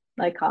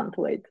 I can't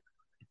wait.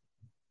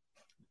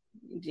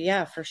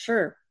 Yeah, for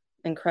sure.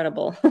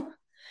 Incredible.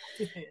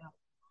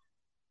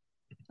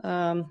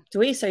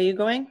 Deweese, are you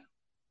going?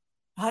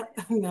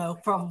 No,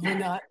 probably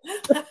not.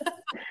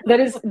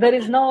 There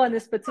is no any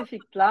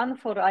specific plan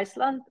for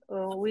Iceland.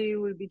 We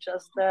will be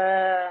just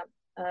there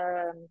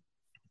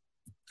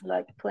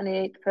like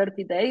 28,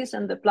 30 days.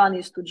 And the plan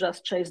is to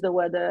just chase the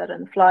weather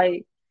and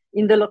fly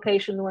in the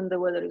location when the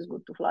weather is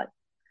good to fly.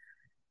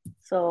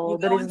 So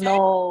there is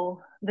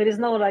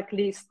no like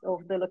list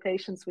of the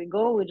locations we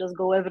go. We just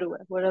go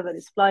everywhere. Wherever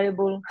is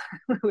flyable,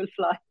 we will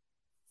fly.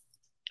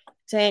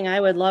 Dang, I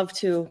would love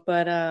to,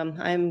 but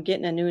I'm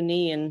getting a new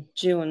knee in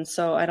June,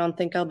 so I don't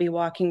think I'll be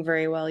walking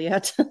very well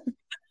yet.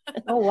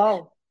 Oh,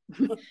 wow.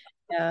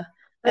 Yeah.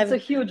 That's a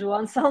huge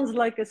one. Sounds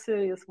like a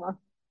serious one.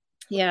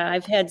 Yeah,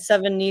 I've had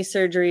 7 knee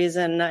surgeries,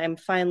 and I'm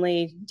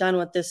finally done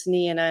with this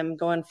knee, and I'm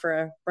going for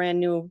a brand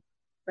new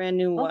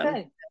one.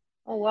 Okay.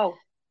 Oh, wow.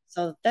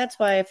 So that's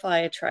why I fly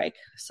a trike.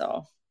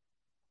 So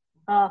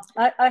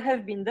I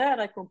have been there.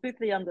 I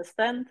completely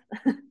understand.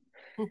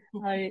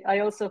 I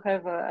also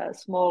have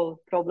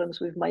small problems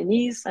with my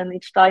knees, and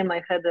each time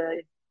I had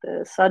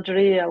the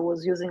surgery, I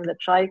was using the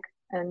trike,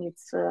 and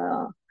it's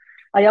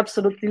I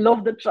absolutely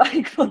love the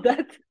trike for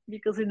that,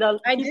 because it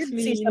keeps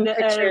me in the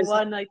air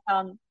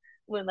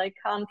when I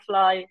can't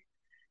fly.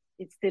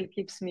 It still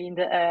keeps me in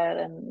the air,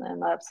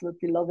 and I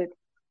absolutely love it.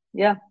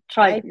 Yeah,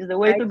 trike is the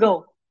way to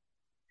go.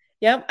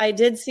 Yep, I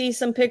did see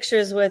some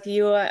pictures with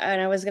you,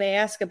 and I was going to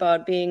ask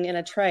about being in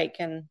a trike,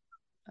 and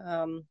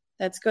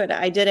that's good.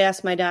 I did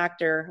ask my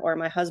doctor, or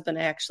my husband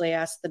actually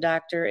asked the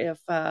doctor if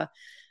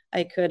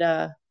I could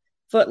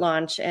foot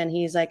launch, and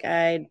he's like,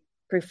 I'd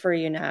prefer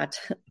you not.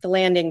 The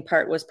landing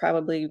part was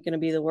probably going to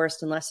be the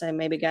worst, unless I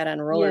maybe got on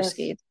roller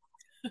skates.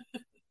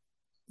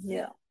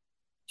 Yeah.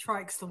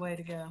 Trike's the way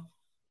to go.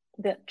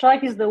 The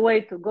trike is the way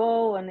to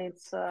go, and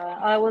it's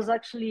I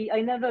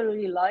never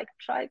really liked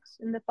trikes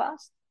in the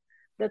past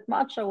that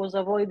much. I was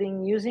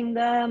avoiding using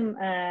them,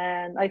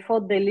 and I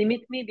thought they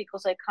limit me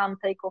because I can't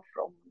take off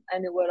from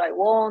anywhere I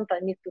want. I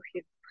need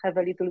to have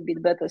a little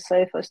bit better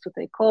surface to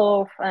take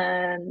off,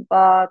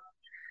 but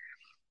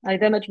I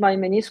damaged my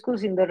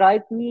meniscus in the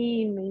right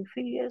knee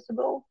 3 years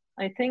ago,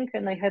 I think,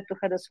 and I had to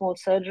have a small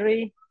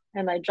surgery,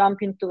 and I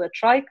jumped into a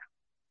trike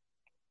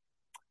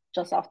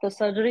just after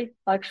surgery,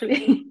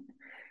 actually,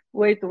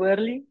 way too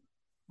early.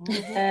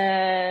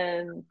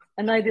 And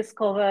I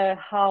discovered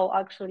how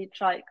actually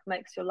trike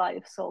makes your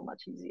life so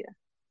much easier.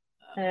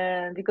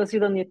 And because you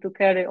don't need to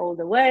carry all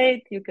the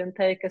weight, you can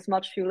take as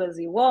much fuel as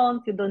you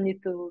want. You don't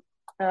need to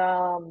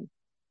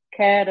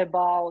care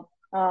about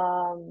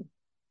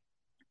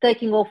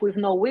taking off with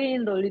no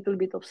wind or a little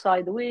bit of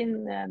side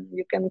wind. And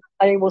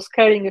I was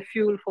carrying a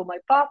fuel for my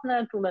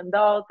partner to land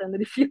out and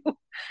refuel.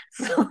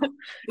 So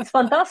it's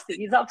fantastic.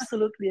 It's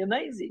absolutely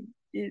amazing.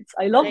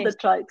 I love the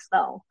trikes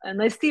now,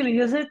 and I still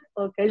use it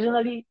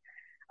occasionally.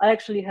 I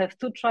actually have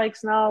 2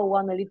 trikes now,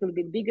 one a little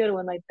bit bigger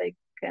when I take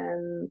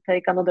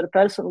another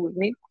person with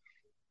me,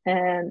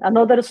 and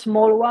another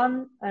small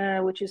one,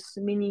 which is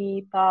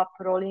mini pup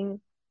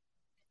rolling,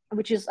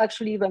 which is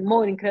actually even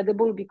more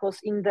incredible because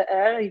in the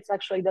air, it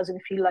actually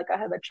doesn't feel like I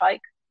have a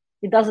trike.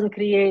 It doesn't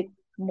create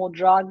more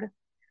drag,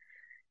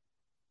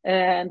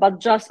 but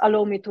just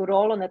allow me to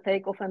roll on a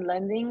takeoff and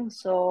landing.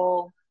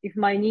 So if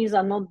my knees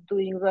are not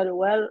doing very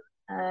well,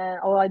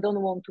 or I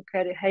don't want to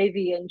carry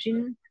heavy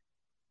engine,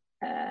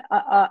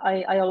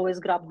 I always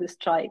grab this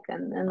trike,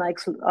 and I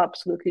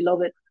absolutely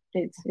love it.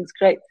 It's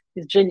great.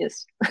 It's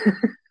genius. I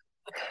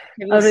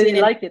really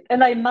like it,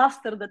 and I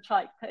master the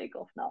trike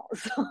takeoff now.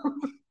 So,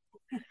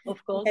 of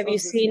course. Have you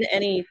seen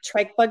any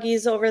trike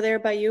buggies over there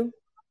by you?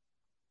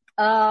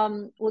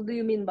 What do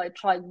you mean by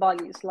trike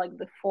buggies? Like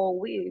the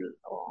 4-wheel?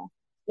 Or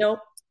nope,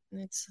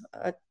 it's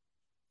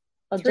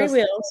 3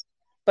 wheels.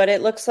 But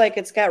it looks like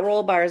it's got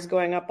roll bars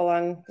going up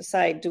along the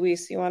side.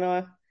 Deweese, you want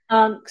to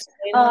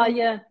explain?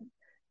 Yeah.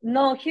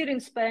 No, here in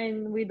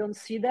Spain, we don't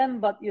see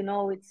them, but,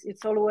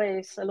 it's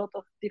always a lot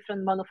of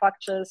different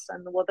manufacturers,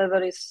 and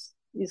whatever is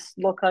is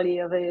locally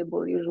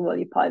available.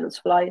 Usually pilots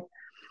fly.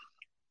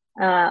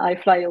 I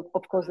fly,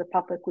 of course, the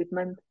PAP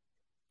equipment.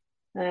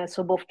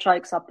 So both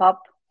trikes are PAP.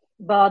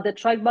 But the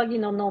trike buggy,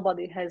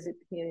 nobody has it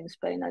here in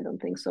Spain. I don't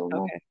think so,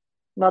 no. Okay.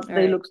 But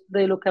All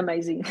they look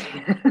amazing.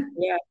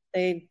 Yeah,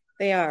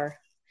 they are.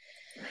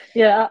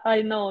 Yeah,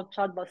 I know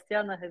Chad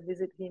Bastian. I have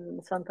visited him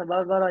in Santa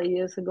Barbara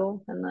years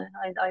ago, and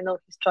I know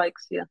his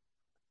trikes. Yeah.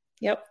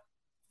 Yep.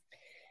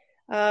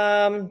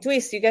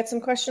 Dweez, you got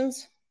some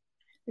questions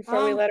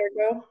before we let her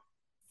go?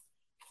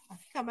 I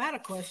think I'm out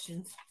of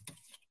questions.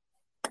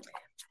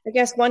 I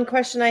guess one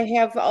question I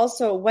have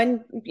also,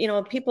 when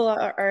people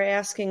are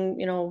asking,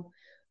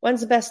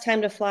 when's the best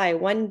time to fly?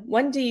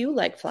 When do you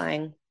like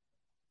flying?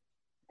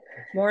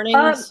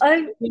 Mornings?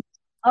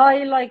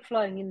 I like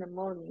flying in the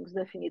mornings,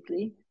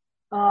 definitely.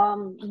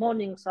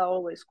 Mornings are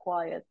always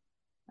quiet,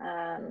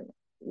 and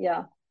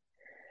yeah.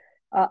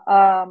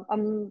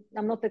 I'm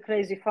not a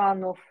crazy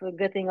fan of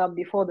getting up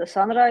before the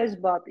sunrise,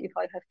 but if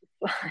I have to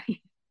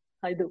fly,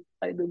 I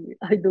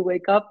do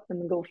wake up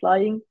and go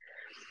flying.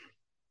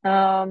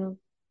 I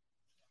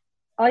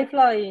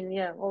fly in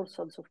all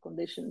sorts of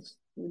conditions.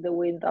 The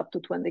wind up to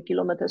 20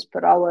 kilometers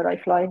per hour, I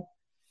fly.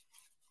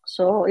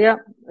 So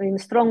in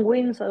strong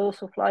winds, I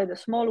also fly the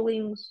small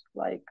wings,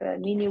 like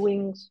mini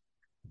wings.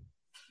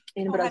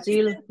 In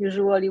Brazil,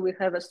 usually we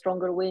have a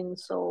stronger wind,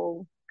 so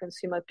you can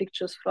see my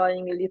pictures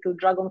flying a little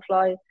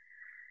dragonfly.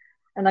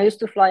 And I used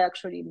to fly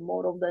actually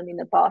more of them in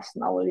the past,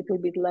 now a little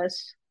bit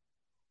less.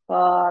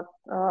 But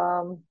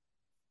I'm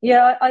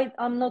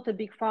not a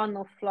big fan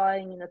of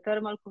flying in the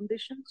thermal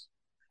conditions.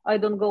 I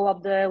don't go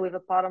up there with a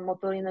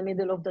paramotor in the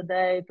middle of the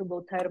day to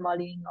go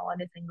thermaling or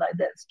anything like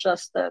that. It's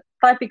just a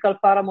typical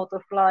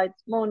paramotor flight,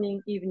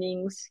 morning,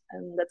 evenings,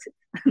 and that's it.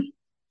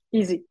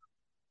 Easy.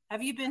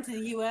 Have you been to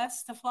the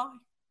U.S. to fly?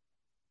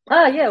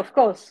 Yeah, of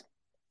course.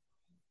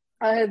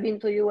 I have been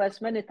to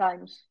US many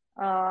times.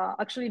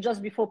 Actually,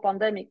 just before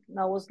pandemic.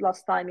 That was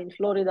last time in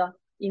Florida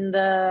in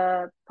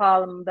the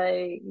Palm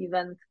Bay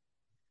event.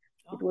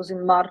 Oh. It was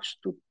in March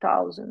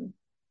 2000.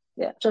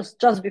 Yeah, just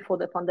before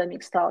the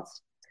pandemic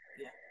started.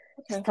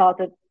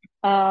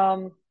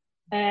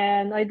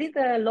 And I did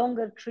a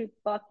longer trip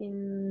back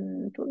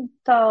in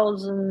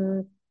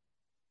 2000.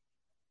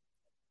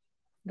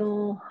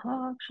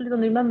 Actually,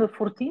 don't remember,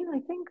 14, I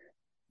think.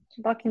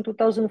 Back in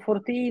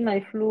 2014,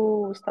 I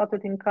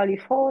started in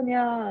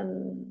California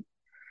and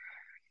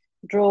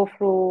drove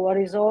through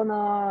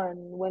Arizona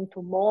and went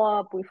to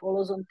Moab with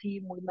Olozon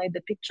team. We made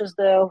the pictures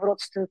there of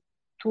Roadster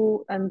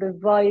 2 and the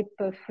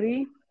Viper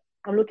 3.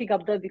 I'm looking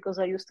up there because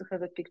I used to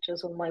have the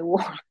pictures on my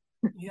wall.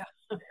 Yeah.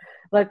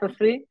 Viper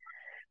 3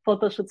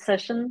 photo shoot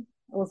session.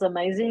 It was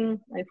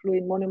amazing. I flew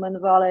in Monument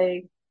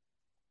Valley.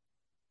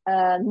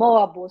 And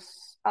Moab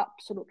was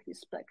absolutely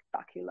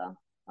spectacular.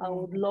 I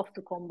would love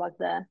to come back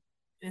there.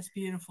 It's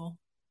beautiful.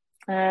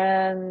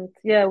 And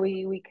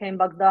we came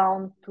back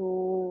down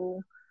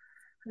to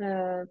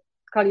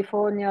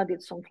California,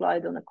 did some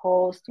flight on the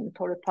coast in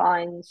Torrey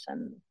Pines,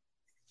 and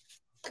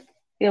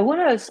what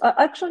else?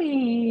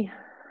 Actually,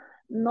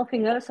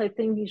 nothing else. I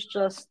think it's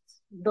just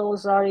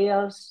those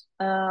areas.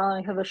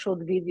 I have a short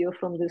video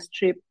from this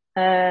trip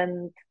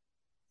and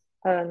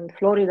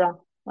Florida.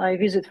 I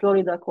visit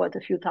Florida quite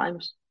a few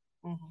times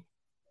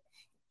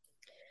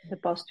the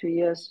past 2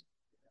 years.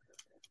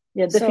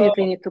 Yeah,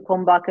 definitely need to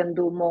come back and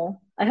do more.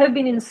 I have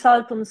been in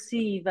Salton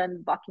Sea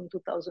event back in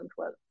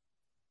 2012.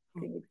 I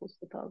think it was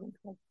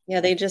 2012.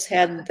 Yeah, they just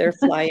had their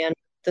fly-in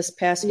this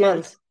past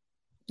month.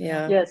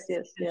 Yeah. Yes.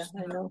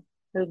 I know.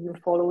 I've been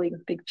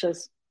following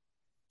pictures.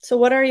 So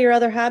what are your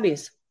other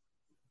hobbies?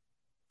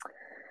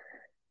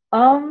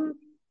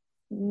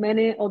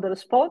 Many other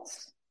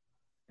sports.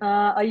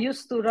 I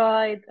used to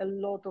ride a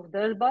lot of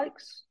dirt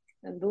bikes,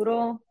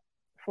 enduro,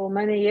 for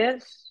many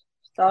years,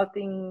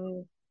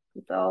 starting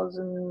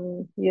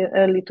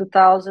early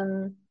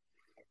 2000.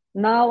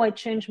 Now I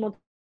changed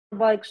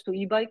motorbikes to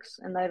e-bikes,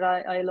 and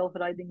I love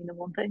riding in the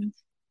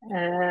mountains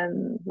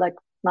and like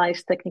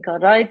nice technical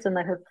rides, and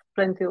I have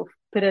plenty of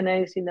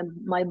Pyrenees in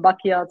my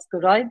backyards to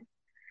ride.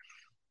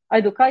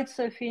 I do kite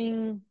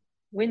surfing,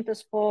 winter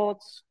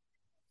sports.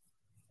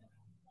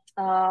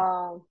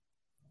 A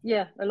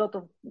lot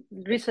of.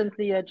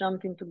 Recently I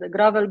jumped into the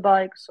gravel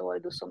bike, so I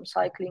do some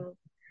cycling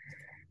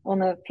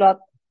on a flat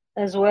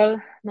as well,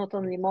 not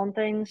only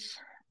mountains.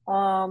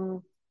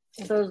 What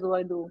else do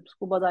I do?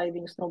 Scuba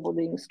diving,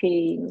 snowboarding,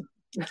 skiing,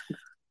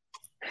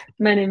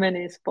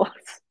 many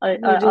sports. I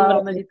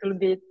a little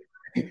bit,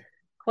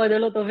 quite a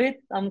lot of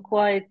it. I'm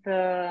quite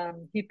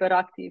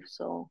hyperactive,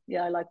 so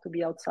I like to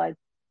be outside.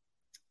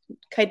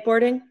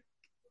 Kiteboarding?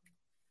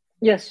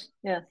 Yes,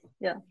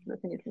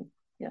 definitely.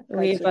 Yeah,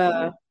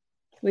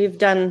 we've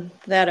done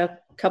that a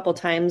couple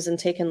times and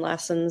taken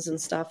lessons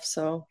and stuff.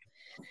 So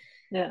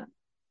yeah,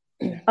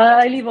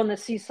 I live on the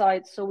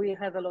seaside, so we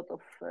have a lot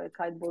of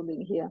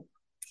kiteboarding here.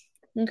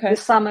 Okay.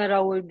 This summer I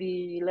will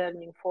be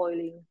learning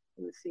foiling.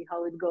 We'll see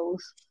how it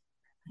goes.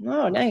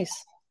 Oh,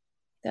 nice.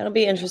 That'll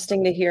be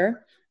interesting to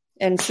hear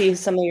and see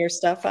some of your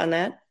stuff on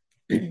that.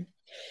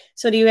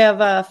 So do you have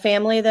a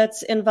family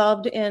that's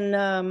involved in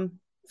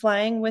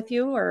flying with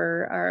you,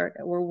 or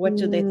what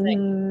do they think?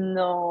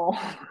 No.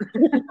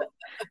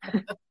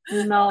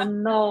 No,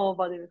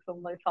 nobody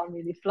from my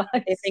family flies.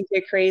 They think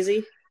you're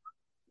crazy.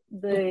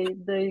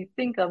 They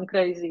think I'm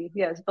crazy,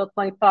 yes, but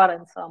my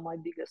parents are my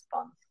biggest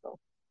fans, so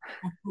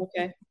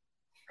Okay.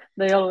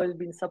 they always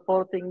been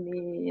supporting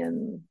me,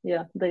 and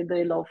yeah,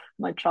 they love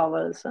my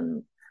travels,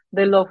 and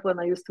they love when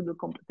I used to do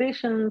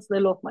competitions. They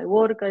love my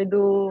work I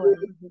do,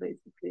 and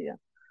basically, yeah.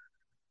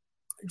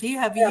 Do you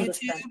have I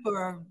understand. YouTube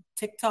or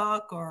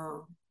TikTok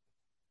or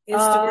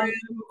Instagram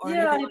or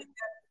Yeah, anything like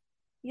that?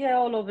 yeah,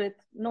 all of it.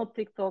 Not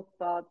TikTok,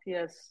 but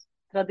yes,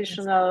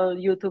 traditional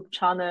YouTube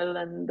channel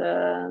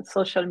and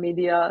social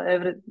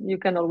media. You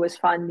can always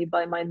find me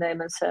by my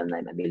name and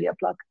surname, Emilia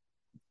Plack.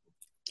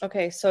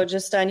 Okay, so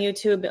just on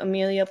YouTube,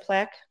 Emilia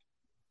Plack?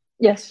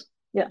 Yes,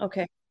 yeah.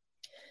 Okay.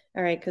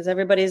 All right, because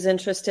everybody's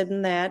interested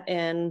in that,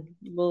 and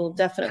we'll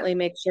definitely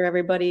make sure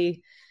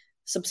everybody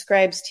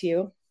subscribes to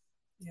you.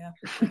 Yeah.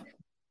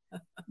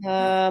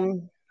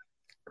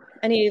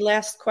 Any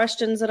last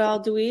questions at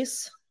all,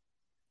 Deweese?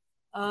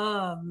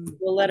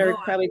 We'll let her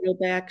probably go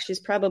back. She's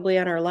probably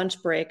on her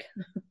lunch break.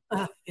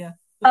 Yeah.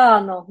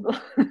 No.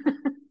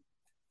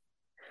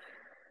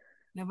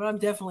 No, but I'm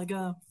definitely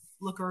gonna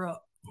look her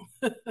up.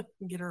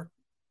 get her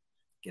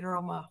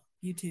on my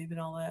YouTube and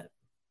all that.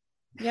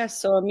 Yeah,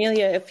 so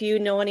Emilia, if you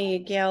know any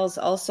gals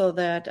also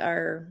that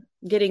are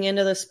getting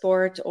into the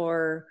sport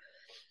or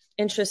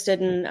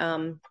interested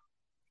in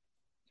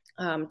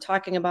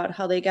talking about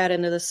how they got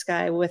into the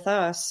sky with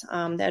us,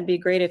 that'd be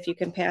great if you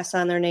can pass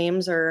on their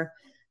names or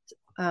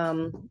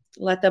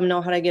let them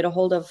know how to get a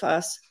hold of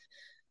us.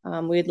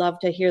 We'd love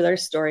to hear their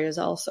stories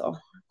also.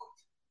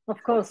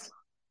 Of course.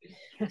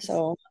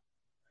 So,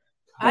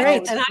 I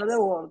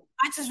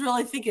just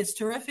really think it's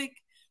terrific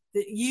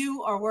that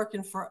you are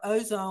working for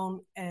Ozone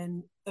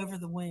and Over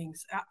the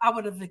Wings. I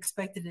would have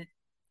expected it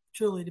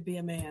truly to be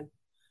a man.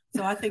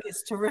 So I think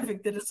it's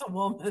terrific that it's a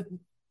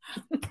woman.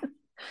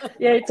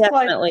 Yeah, it's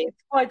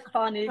quite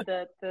funny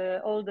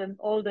that all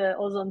the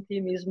Ozone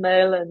team is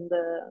male and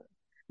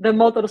the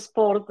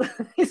motorsport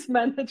is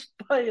managed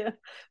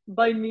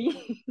by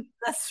me.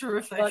 That's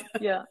terrific. But,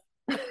 yeah.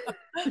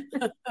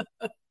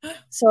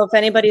 So if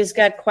anybody's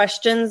got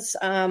questions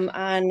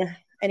on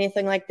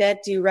anything like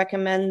that, do you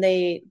recommend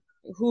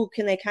who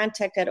can they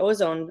contact at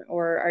Ozone,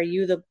 or are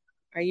you the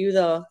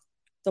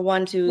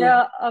one to?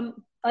 Yeah,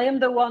 I am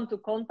the one to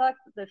contact.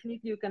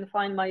 Definitely, you can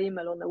find my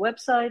email on the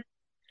website,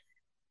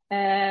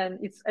 and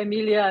it's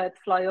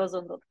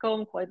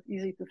emilia@flyozone.com. Quite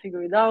easy to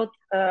figure it out.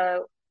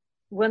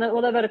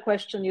 Whatever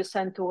question you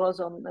send to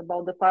Ozone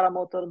about the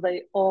paramotor,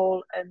 they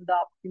all end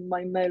up in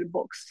my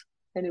mailbox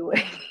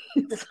anyway.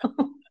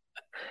 So,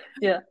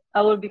 yeah,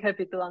 I will be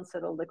happy to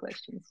answer all the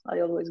questions. I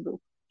always do.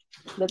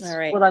 That's all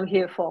right. What I'm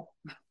here for.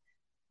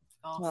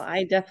 Well,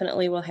 I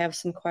definitely will have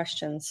some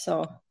questions.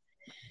 So,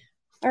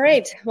 all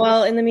right.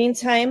 Well, in the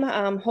meantime,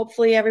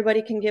 hopefully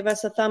everybody can give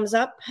us a thumbs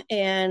up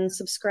and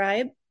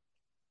subscribe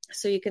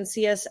so you can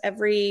see us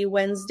every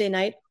Wednesday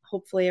night,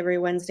 hopefully every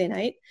Wednesday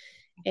night.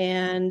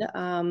 And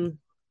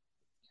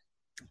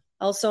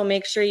also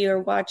make sure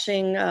you're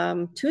watching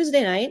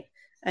Tuesday night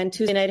and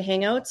Tuesday night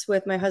hangouts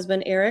with my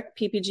husband, Eric,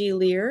 PPG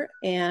Lear,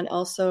 and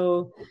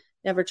also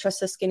Never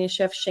Trust a Skinny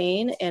Chef,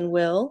 Shane and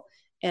Will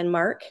and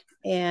Mark,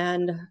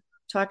 and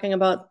talking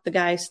about the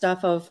guy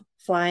stuff of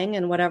flying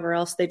and whatever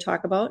else they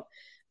talk about.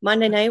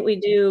 Monday night, we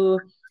do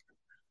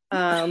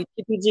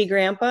PPG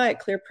Grandpa at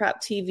Clear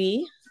Prop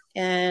TV.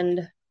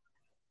 And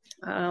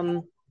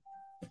if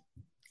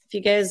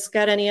you guys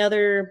got any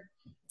other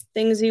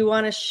things you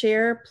want to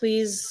share,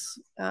 please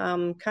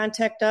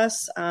contact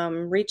us.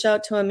 Reach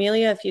out to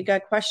Emilia if you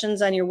got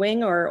questions on your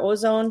wing or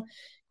Ozone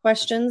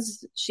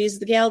questions. She's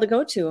the gal to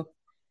go to.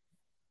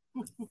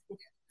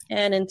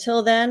 And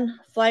until then,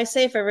 fly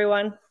safe,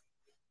 everyone.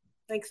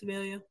 Thanks,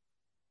 Emilia.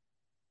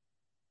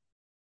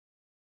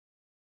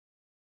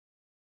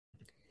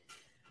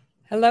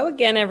 Hello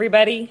again,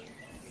 everybody.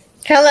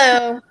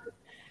 Hello.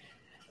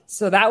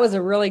 So that was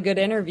a really good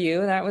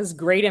interview. That was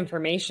great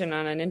information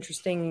on an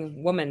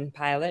interesting woman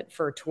pilot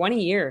for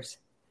 20 years.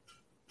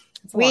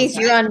 Weeze,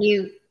 you're on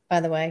mute,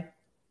 by the way.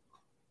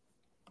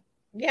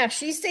 Yeah,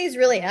 she stays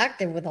really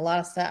active with a lot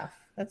of stuff.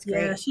 That's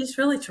great. Yeah, she's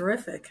really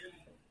terrific.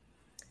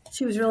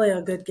 She was really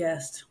a good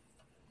guest.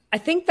 I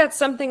think that's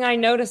something I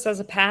noticed as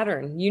a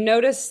pattern. You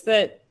notice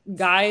that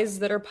guys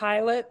that are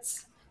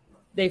pilots,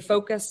 they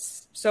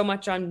focus so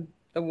much on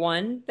the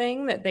one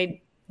thing that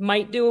they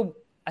might do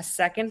a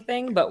second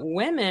thing, but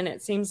women,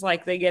 it seems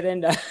like they get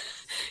into,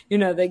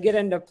 they get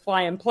into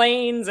flying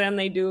planes and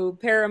they do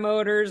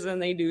paramotors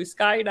and they do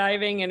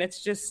skydiving. And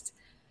it's just,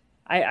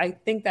 I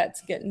think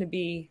that's getting to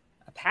be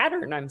a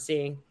pattern I'm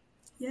seeing.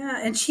 Yeah.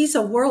 And she's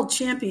a world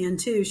champion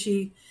too.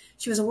 She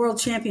was a world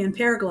champion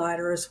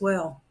paraglider as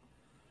well.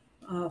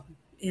 I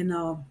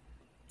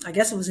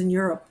guess it was in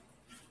Europe,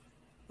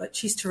 but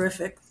she's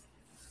terrific.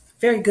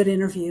 Very good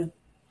interview.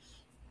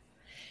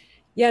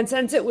 Yeah, and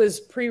since it was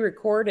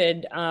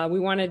pre-recorded, we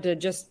wanted to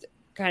just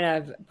kind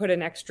of put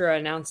an extra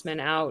announcement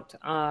out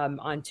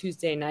on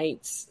Tuesday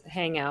nights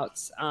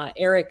hangouts.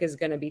 Eric is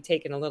going to be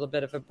taking a little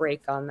bit of a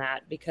break on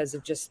that because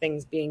of just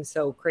things being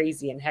so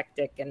crazy and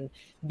hectic and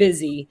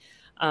busy.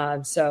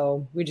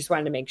 So we just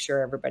wanted to make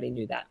sure everybody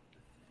knew that.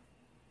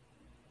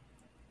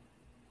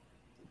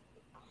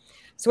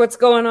 So what's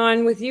going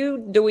on with you,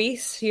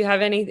 Deweese?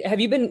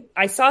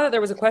 I saw that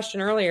there was a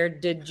question earlier.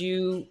 Did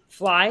you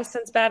fly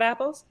since Bad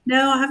Apples?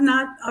 No, I have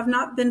not. I've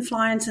not been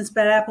flying since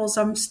Bad Apples.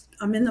 I'm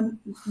in the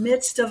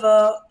midst of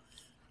a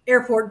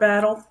airport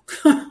battle.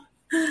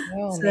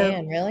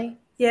 Man, really?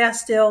 Yeah,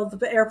 still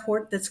the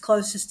airport that's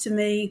closest to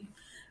me.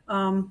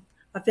 I've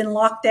been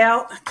locked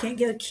out. I can't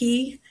get a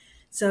key.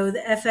 So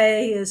the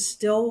FAA is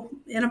still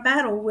in a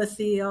battle with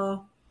the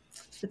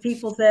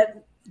people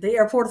the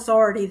airport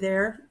authority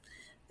there.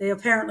 They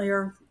apparently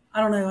are,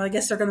 I don't know, I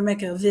guess they're going to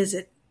make a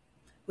visit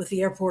with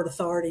the airport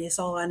authority is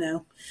all I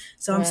know.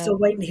 So I'm still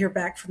waiting to hear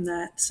back from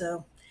that.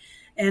 So,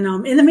 and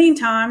in the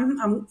meantime,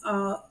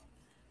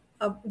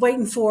 I'm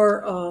waiting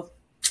for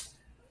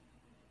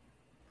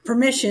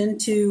permission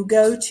to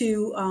go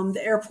to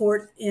the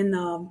airport in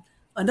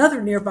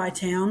another nearby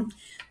town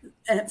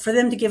for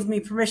them to give me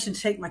permission to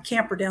take my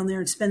camper down there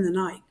and spend the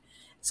night.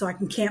 So I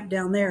can camp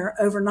down there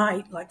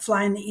overnight, like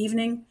fly in the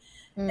evening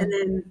and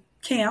then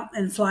camp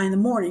and fly in the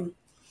morning.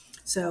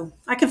 So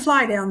I can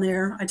fly down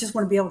there. I just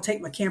want to be able to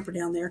take my camper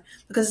down there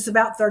because it's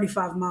about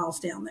 35 miles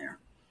down there.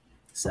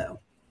 So,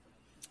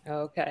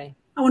 okay.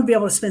 I want to be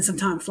able to spend some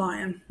time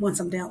flying once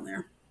I'm down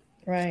there.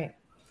 Right.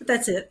 But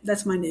that's it.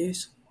 That's my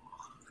news.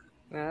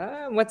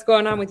 What's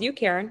going on with you,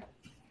 Karen?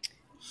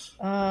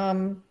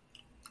 I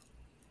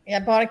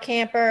bought a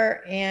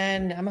camper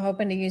and I'm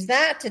hoping to use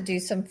that to do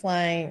some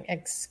flying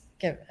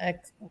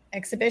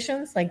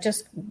exhibitions, like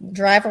just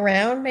drive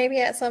around maybe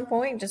at some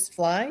point, just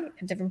fly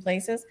at different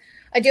places.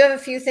 I do have a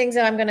few things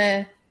that I'm going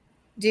to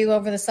do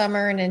over the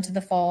summer and into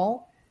the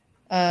fall.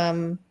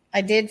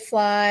 I did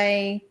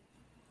fly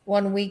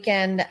one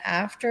weekend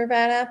after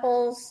Bad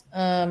Apples.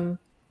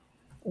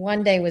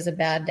 One day was a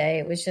bad day.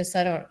 It was just,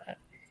 it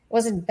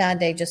wasn't a bad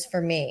day just for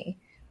me.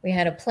 We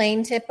had a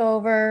plane tip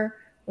over.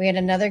 We had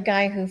another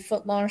guy who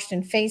foot launched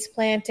and face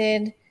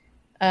planted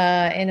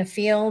in a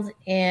field.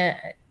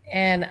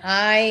 And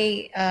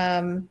I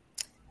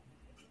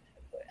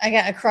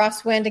got a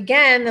crosswind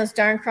again, those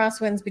darn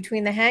crosswinds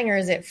between the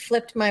hangars. It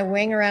flipped my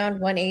wing around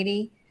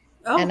 180.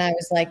 Oh. And I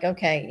was like,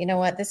 okay, you know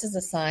what? This is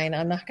a sign.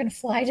 I'm not going to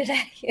fly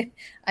today.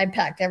 I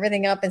packed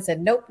everything up and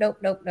said, nope.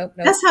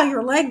 That's how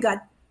your leg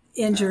got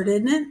injured,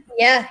 isn't it?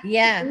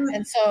 Yeah.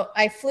 And so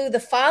I flew the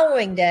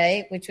following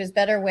day, which was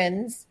better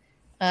winds,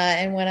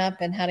 and went up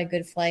and had a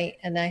good flight.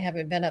 And I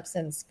haven't been up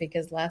since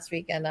because last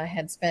weekend I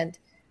had spent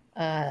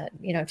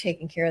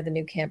taking care of the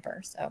new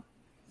camper. So,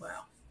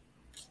 wow.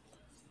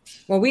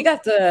 Well, we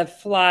got to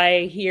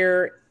fly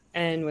here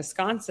in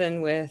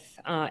Wisconsin with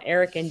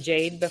Eric and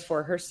Jade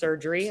before her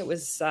surgery. It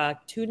was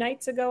 2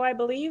 nights ago, I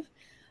believe,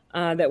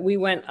 that we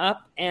went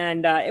up,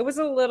 and it was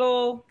a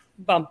little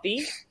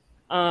bumpy.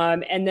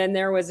 And then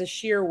there was a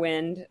sheer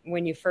wind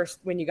when you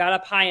got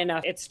up high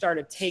enough, it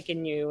started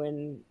taking you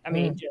and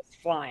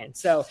just flying.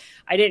 So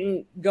I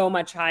didn't go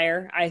much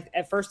higher.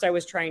 At first I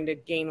was trying to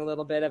gain a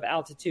little bit of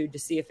altitude to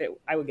see if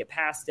I would get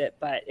past it,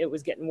 but it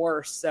was getting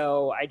worse.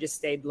 So I just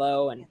stayed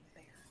low and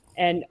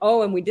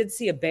we did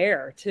see a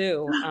bear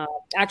too.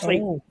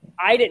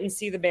 I didn't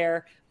see the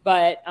bear,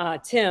 but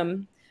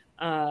Tim,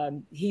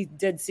 he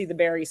did see the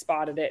bear. He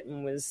spotted it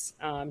and was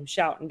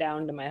shouting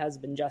down to my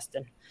husband,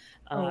 Justin.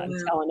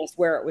 Telling us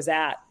where it was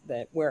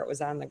where it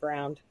was on the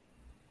ground.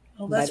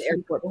 Oh, that's by the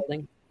airport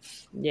building.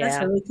 Yeah,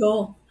 that's really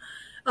cool.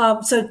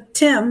 So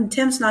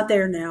Tim's not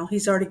there now.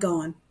 He's already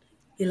gone.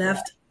 He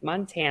left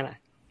Montana.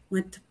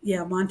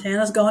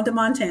 Montana's gone to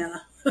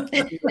Montana.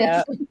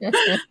 Yeah.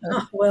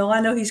 Well, I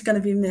know he's going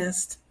to be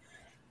missed.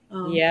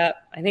 I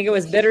think it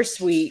was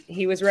bittersweet.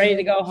 He was ready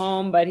to go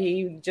home, but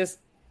he just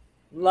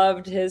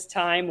loved his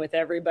time with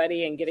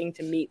everybody and getting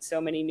to meet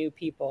so many new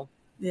people.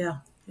 Yeah,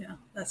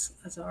 that's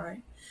all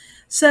right.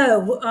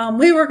 So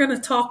we were going to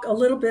talk a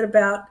little bit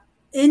about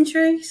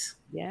injuries.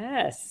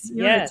 Yes.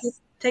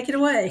 Take it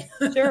away.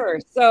 Sure.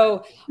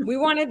 So we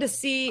wanted to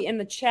see in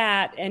the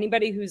chat,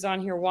 anybody who's on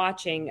here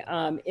watching,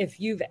 if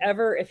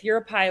you're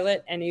a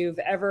pilot and you've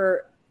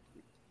ever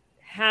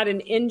had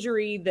an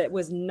injury that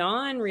was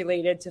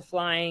non-related to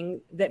flying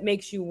that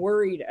makes you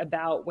worried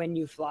about when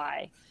you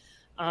fly.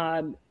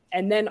 And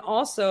then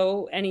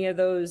also any of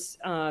those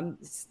kind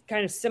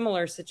of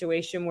similar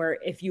situation where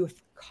if you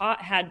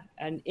had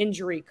an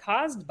injury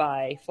caused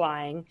by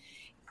flying,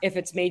 if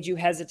it's made you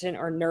hesitant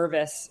or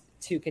nervous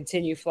to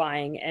continue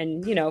flying.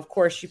 And, of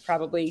course, you've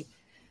probably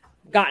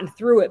gotten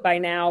through it by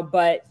now,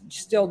 but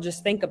still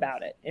just think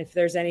about it. If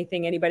there's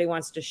anything anybody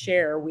wants to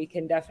share, we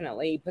can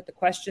definitely put the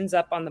questions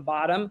up on the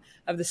bottom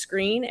of the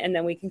screen, and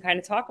then we can kind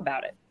of talk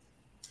about it.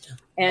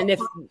 And if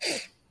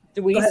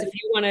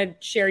you want to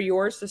share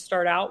yours to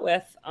start out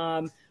with,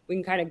 we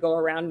can kind of go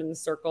around in the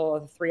circle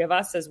of the three of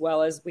us, as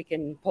well as we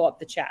can pull up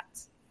the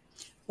chats.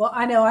 Well,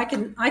 I know I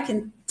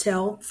can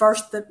tell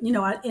first that,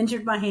 I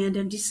injured my hand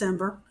in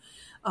December.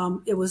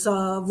 It was a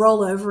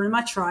rollover in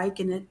my trike,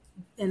 and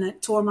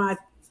it tore my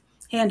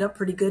hand up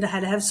pretty good. I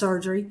had to have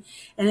surgery,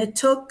 and it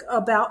took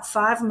about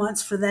 5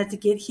 months for that to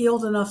get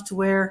healed enough to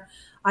where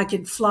I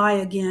could fly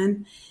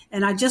again.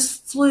 And I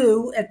just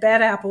flew at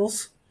Bad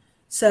Apples,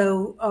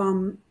 so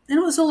and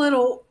I was a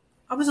little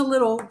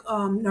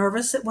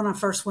nervous when I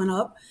first went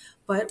up,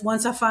 but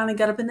once I finally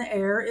got up in the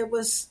air, it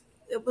was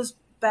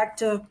back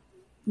to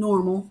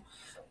normal.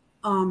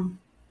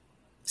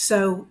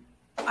 So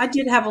I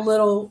did have a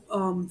little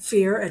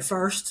fear at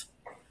first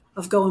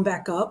of going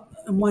back up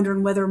and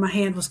wondering whether my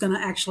hand was going to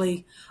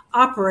actually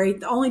operate.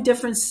 The only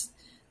difference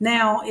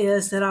now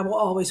is that I will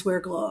always wear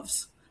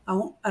gloves.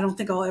 I don't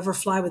think I'll ever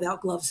fly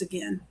without gloves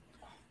again.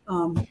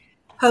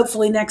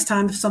 Hopefully next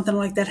time if something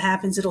like that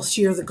happens, it'll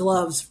shear the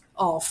gloves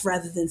off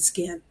rather than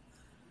skin.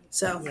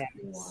 So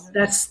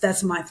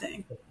that's my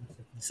thing.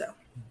 So.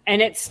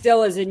 And it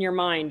still is in your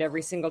mind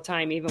every single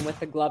time, even with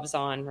the gloves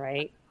on,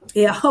 right?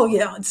 Yeah. Oh,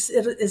 yeah.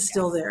 It's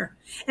still there,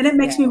 and it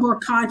makes me more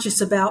conscious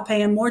about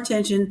paying more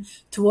attention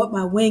to what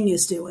my wing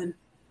is doing.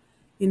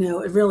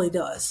 It really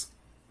does.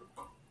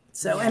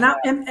 So, and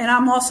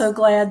I'm also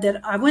glad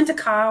that I went to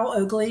Kyle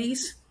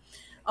Oakley's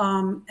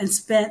and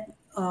spent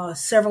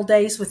several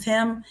days with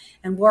him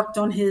and worked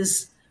on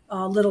his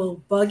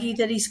little buggy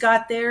that he's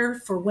got there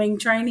for wing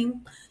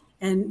training,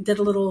 and did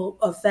a little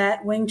of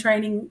that wing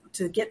training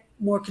to get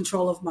more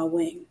control of my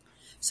wing.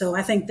 So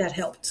I think that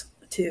helped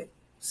too.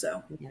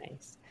 So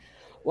nice.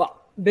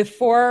 Well,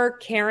 before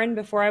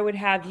I would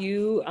have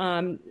you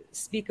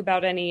speak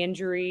about any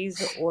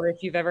injuries or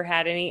if you've ever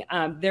had any,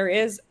 there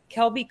is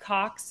Kelby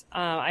Cox.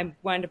 I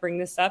wanted to bring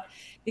this up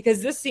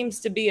because this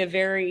seems to be a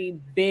very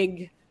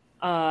big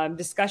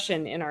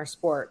discussion in our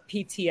sport,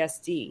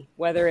 PTSD,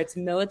 whether it's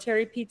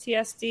military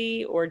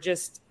PTSD or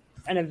just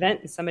an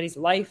event in somebody's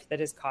life that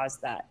has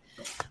caused that.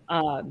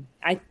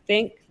 I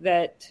think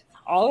that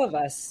all of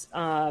us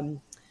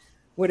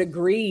would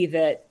agree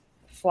that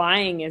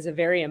flying is a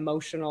very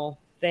emotional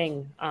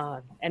thing.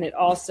 And it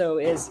also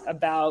is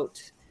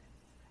about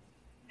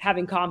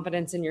having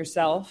confidence in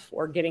yourself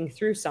or getting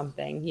through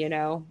something,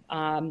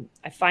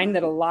 I find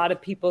that a lot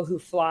of people who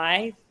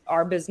fly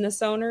are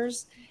business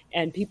owners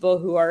and people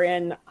who are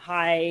in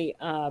high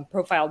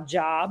profile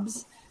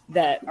jobs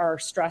that are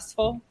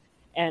stressful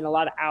and a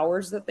lot of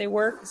hours that they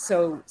work.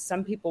 So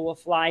some people will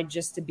fly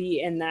just to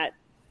be in that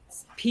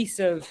piece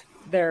of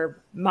their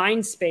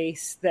mind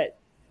space that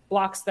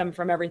blocks them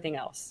from everything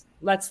else,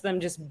 lets them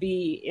just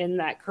be in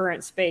that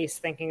current space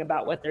thinking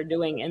about what they're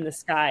doing in the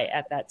sky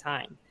at that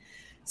time.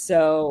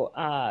 So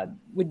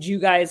would you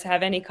guys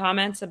have any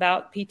comments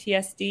about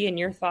PTSD and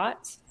your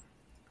thoughts?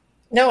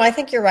 No, I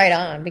think you're right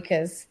on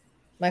because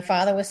my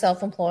father was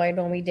self-employed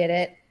when we did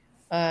it.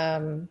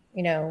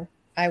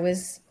 I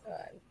was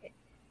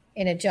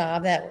in a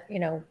job that,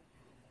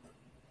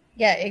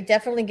 it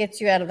definitely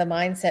gets you out of the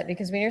mindset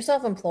because when you're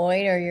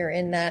self-employed or you're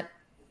in that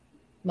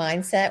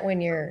mindset when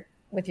you're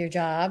with your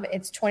job,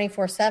 it's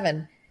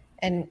 24/7.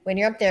 And when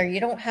you're up there, you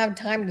don't have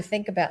time to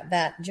think about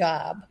that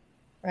job,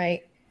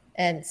 right?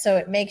 And so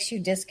it makes you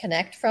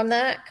disconnect from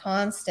that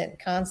constant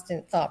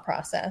thought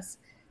process.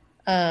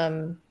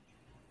 So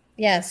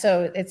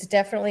it's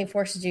definitely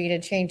forces you to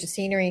change the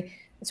scenery.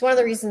 It's one of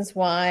the reasons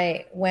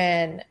why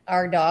when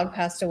our dog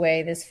passed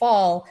away this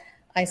fall,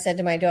 I said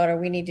to my daughter,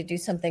 we need to do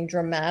something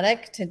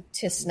dramatic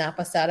to snap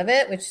us out of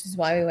it, which is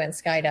why we went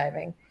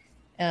skydiving.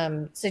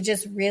 So it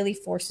just really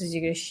forces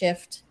you to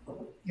shift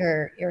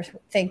your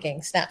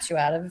thinking, snaps you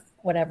out of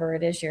whatever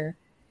it is you're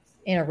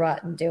in a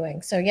rut and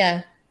doing. So,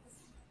 yeah.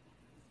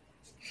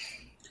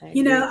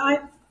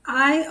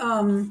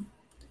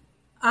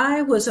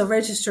 I was a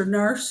registered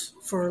nurse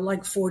for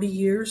like 40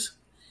 years,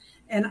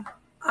 and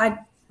I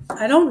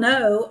don't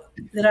know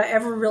that I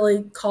ever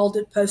really called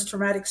it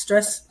post-traumatic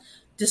stress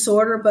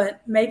disorder,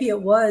 but maybe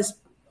it was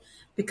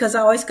because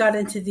I always got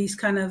into these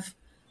kind of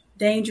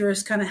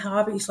dangerous kind of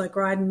hobbies like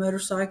riding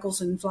motorcycles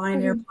and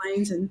flying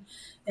airplanes and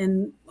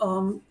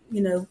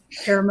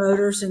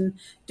paramotors and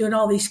doing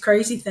all these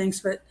crazy things.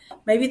 But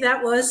maybe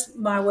that was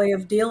my way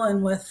of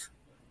dealing with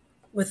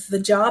the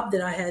job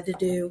that I had to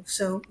do.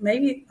 So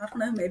maybe, I don't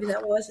know, maybe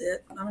that was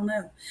it. I don't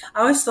know.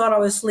 I always thought I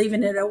was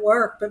leaving it at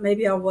work, but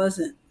maybe I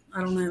wasn't.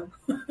 I don't know.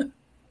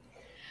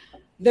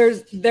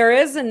 There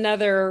is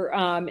another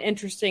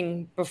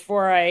interesting,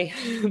 before I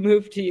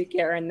move to you,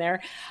 Karen,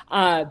 there.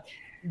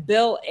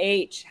 Bill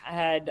H.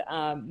 had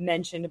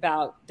mentioned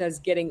about, does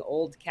getting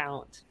old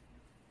count?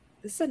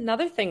 This is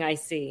another thing I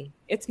see.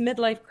 It's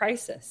midlife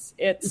crisis.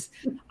 It's,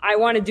 I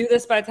want to do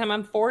this by the time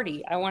I'm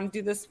 40. I want to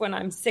do this when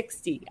I'm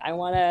 60. I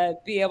want to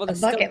be able to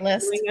bucket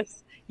list.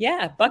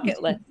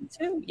 Bucket list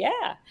too.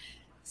 Yeah.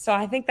 So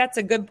I think that's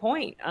a good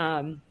point.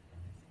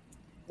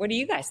 What do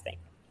you guys think?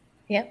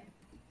 Yep.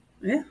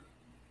 Yeah.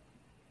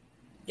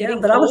 Yeah,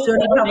 but I was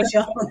doing it when I was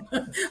young.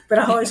 But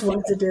I always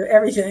wanted to do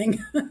everything.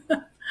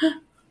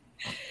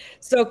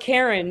 So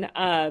Karen,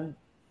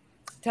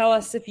 tell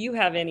us if you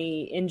have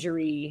any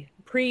injury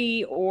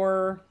pre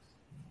or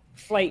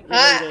flight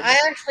related. I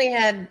actually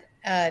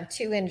had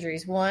 2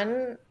 injuries.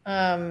 One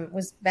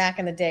was back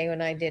in the day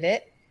when I did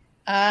it.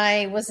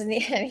 I wasn't I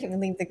didn't even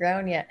leave the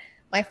ground yet.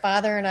 My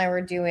father and I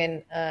were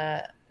doing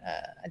a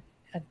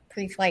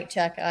pre-flight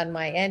check on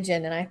my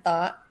engine, and I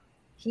thought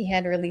he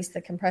had released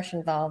the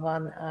compression valve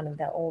on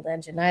the old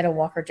engine. I had a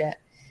Walker Jet,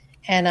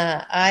 and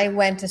I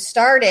went to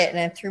start it, and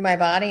I threw my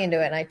body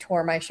into it, and I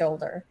tore my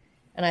shoulder.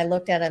 And I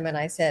looked at him, and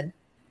I said,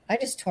 "I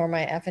just tore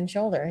my effing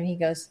shoulder." And he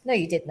goes, "No,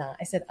 you did not."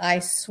 I said, "I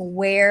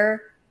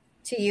swear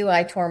to you,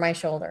 I tore my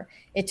shoulder."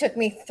 It took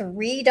me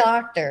 3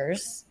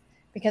 doctors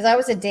because I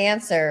was a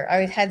dancer.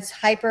 I had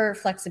hyper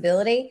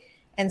flexibility.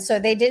 And so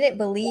they didn't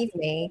believe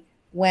me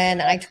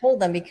when I told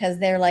them, because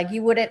they're like,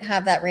 "You wouldn't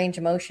have that range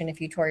of motion if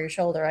you tore your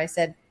shoulder." I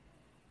said,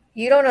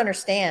 "You don't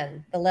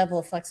understand the level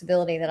of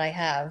flexibility that I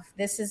have.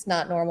 This is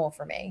not normal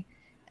for me."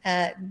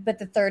 But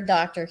the 3rd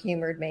doctor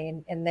humored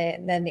me. And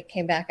then it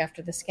came back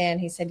after the scan.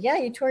 He said, "Yeah,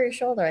 you tore your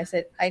shoulder." I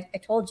said, I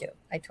told you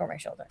I tore my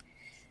shoulder.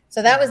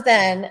 So that was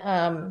then.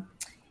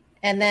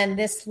 And then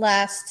this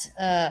last,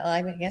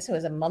 I guess it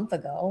was a month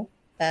ago,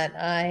 that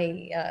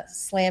I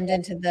slammed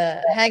into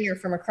the hangar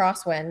from a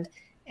crosswind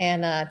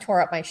and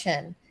tore up my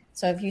shin.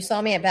 So if you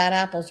saw me at Bad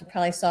Apples, you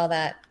probably saw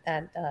that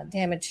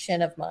damaged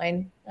shin of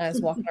mine. I was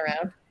walking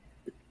around.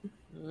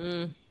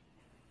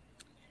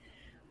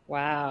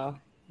 Wow.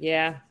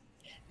 Yeah.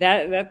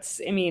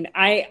 That's, I mean,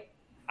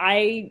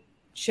 I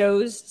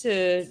chose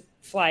to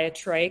fly a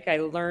trike. I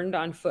learned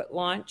on foot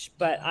launch,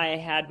 but I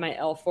had my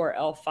L4,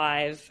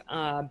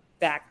 L5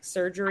 back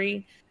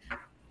surgery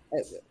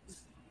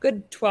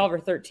good 12 or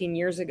 13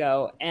 years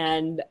ago.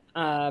 And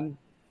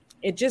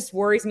it just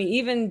worries me,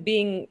 even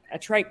being a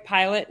trike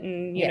pilot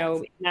and, you know,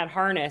 in that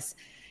harness,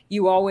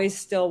 you always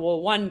still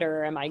will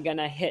wonder, am I going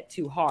to hit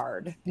too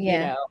hard?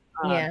 Yeah.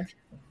 You know?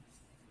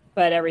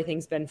 But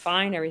everything's been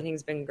fine.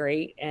 Everything's been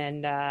great.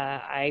 And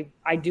I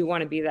do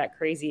want to be that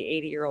crazy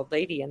 80-year-old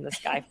lady in the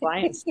sky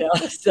flying still.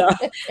 So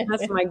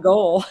that's my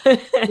goal.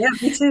 Yeah,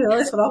 me too.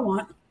 That's what I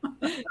want.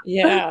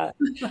 Yeah.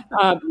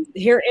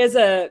 Here is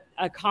a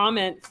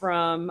comment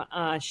from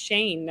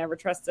Shane. Never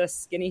trust a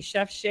skinny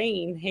chef,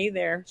 Shane. Hey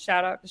there.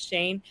 Shout out to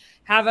Shane.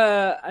 Have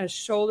a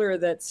shoulder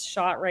that's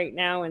shot right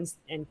now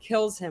and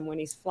kills him when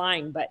he's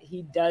flying, but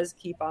he does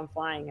keep on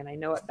flying. And I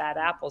know at Bad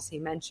Apples, he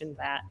mentioned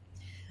that.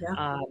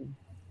 Yeah.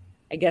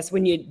 I guess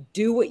when you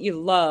do what you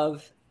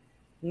love,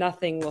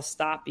 nothing will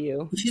stop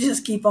you. You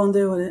just keep on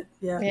doing it.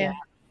 Yeah.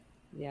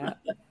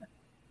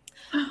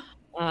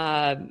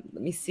 Let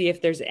me see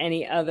if there's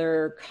any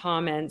other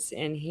comments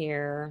in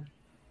here.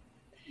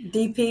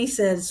 DP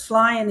says,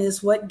 flying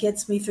is what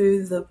gets me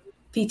through the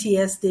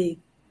PTSD.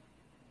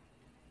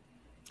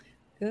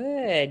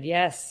 Good.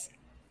 Yes.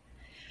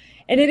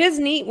 And it is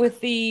neat with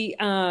the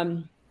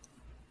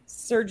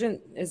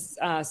Surgeons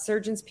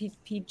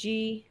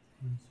PPG.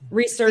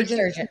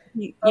 Resurgence.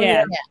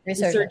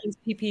 Resurgence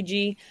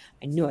PPG.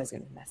 I knew I was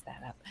going to mess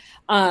that up.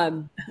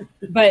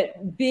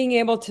 But being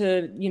able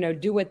to,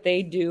 do what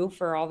they do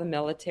for all the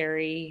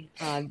military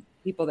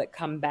people that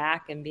come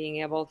back, and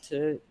being able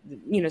to,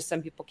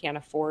 some people can't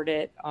afford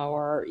it,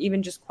 or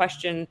even just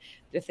question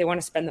if they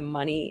want to spend the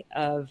money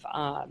of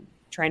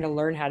trying to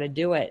learn how to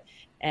do it.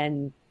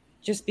 And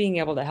just being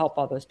able to help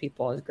all those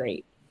people is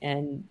great,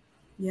 and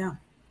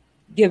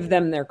give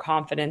them their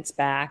confidence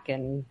back,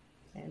 and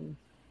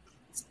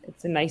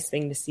it's a nice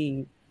thing to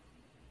see.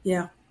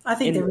 Yeah, I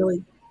think they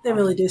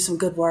really do some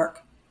good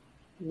work.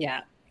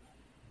 Yeah.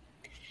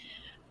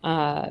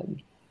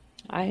 I'm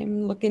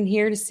looking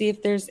here to see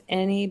if there's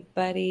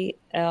anybody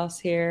else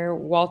here.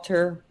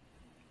 Walter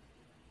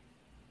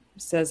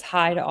says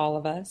hi to all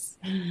of us.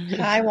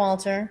 Hi,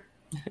 Walter.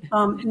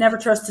 Never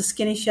trust a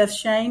skinny chef,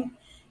 Shane.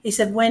 He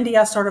said, Wendy,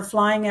 I started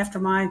flying after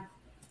my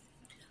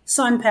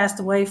son passed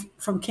away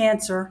from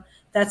cancer.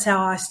 That's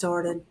how I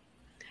started.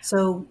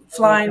 So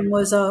flying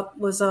was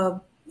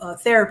a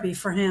therapy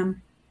for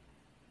him.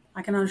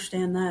 I can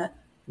understand that.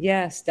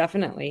 Yes,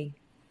 definitely.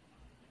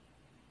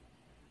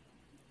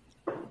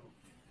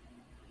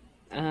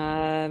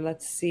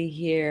 Let's see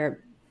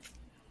here.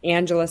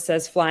 Angela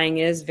says flying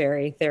is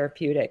very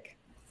therapeutic.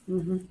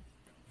 Mm-hmm.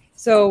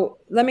 So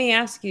let me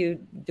ask you,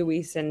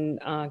 Deweese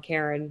and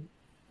Karen,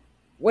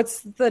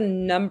 what's the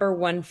number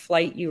one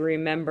flight you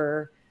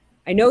remember?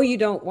 I know you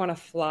don't want to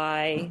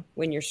fly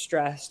when you're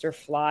stressed, or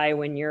fly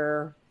when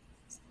you're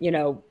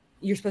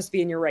supposed to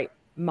be in your right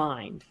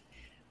mind.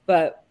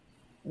 But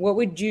what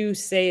would you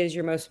say is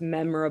your most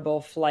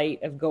memorable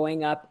flight of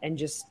going up and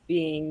just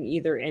being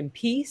either in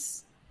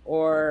peace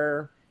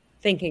or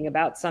thinking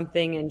about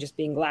something and just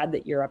being glad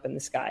that you're up in the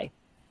sky?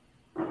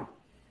 Do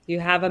you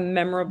have a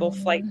memorable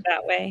flight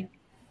that way?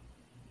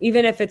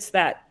 Even if it's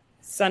that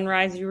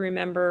sunrise you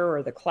remember,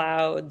 or the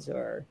clouds,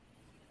 or...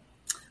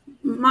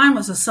 Mine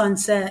was a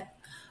sunset.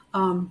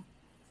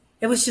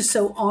 It was just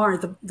so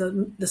orange.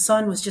 The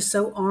sun was just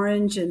so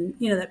orange, and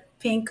that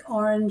pink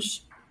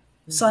orange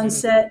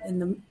sunset,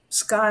 and the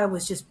sky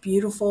was just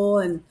beautiful,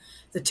 and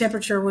the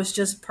temperature was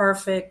just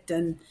perfect,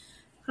 and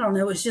I don't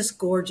know, it was just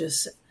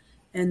gorgeous,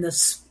 and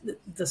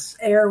the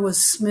air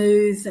was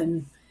smooth,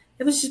 and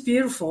it was just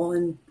beautiful,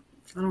 and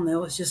I don't know,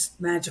 it was just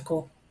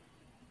magical.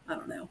 I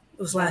don't know.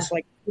 It was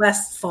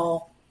last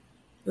fall.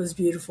 It was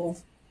beautiful.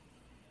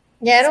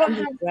 Yeah, I don't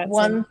have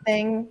one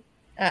thing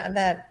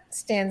that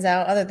stands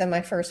out other than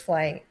my first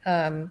flight.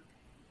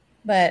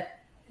 But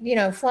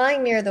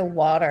flying near the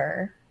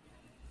water,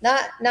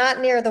 not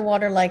near the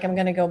water like I'm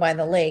going to go by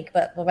the lake,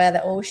 but by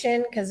the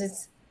ocean,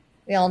 because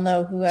we all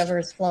know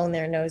whoever's flown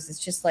there knows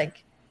it's just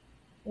like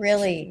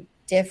really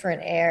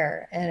different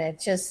air, and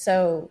it's just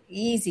so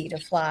easy to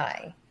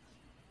fly.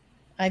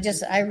 I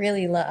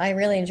really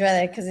enjoy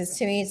that because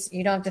to me,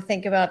 you don't have to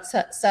think about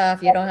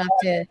stuff. You don't have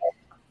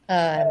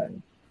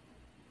to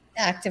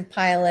active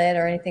pilot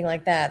or anything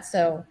like that.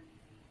 So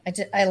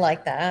I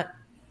like that.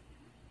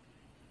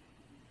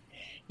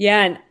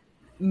 Yeah, and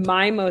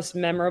my most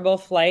memorable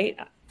flight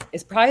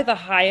is probably the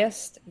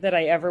highest that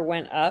I ever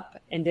went up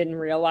and didn't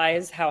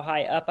realize how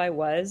high up I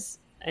was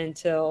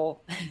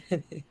until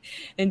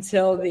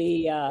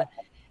the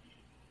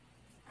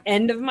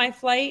end of my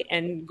flight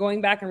and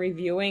going back and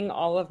reviewing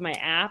all of my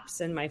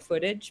apps and my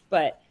footage.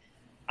 But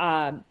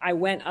I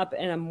went up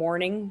in a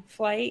morning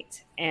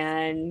flight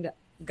and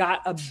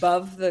got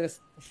above the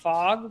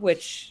fog,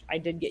 which I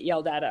did get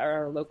yelled at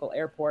our local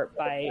airport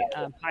by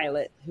a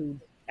pilot who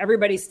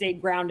everybody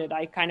stayed grounded.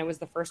 I kind of was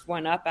the first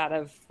one up out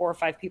of 4 or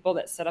 5 people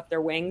that set up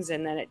their wings,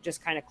 and then it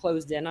just kind of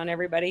closed in on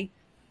everybody.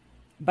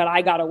 But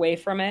I got away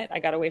from it. I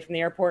got away from the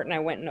airport and I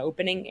went in an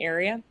opening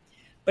area.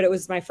 But it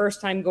was my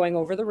first time going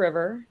over the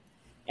river,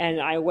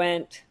 and I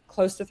went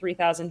close to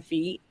 3,000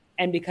 feet.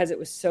 And because it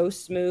was so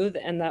smooth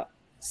and the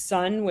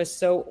sun was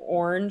so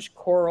orange,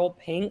 coral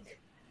pink,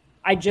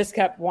 I just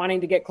kept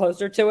wanting to get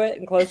closer to it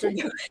and closer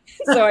to it.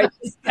 So I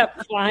just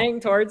kept flying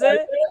towards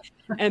it.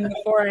 And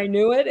before I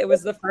knew it, it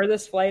was the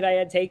furthest flight I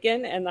had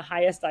taken and the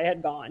highest I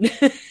had gone.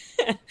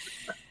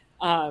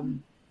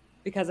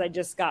 Because I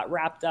just got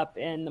wrapped up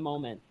in the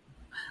moment.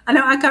 I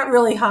know I got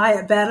really high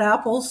at Bad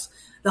Apples,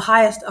 the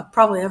highest I've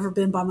probably ever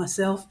been by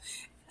myself.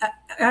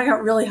 I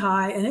got really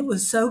high, and it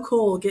was so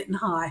cool getting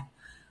high.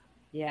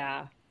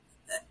 Yeah.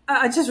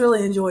 I just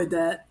really enjoyed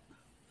that.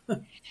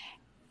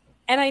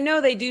 And I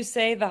know they do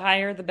say the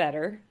higher the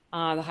better,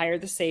 the higher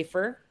the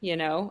safer,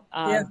 Yeah.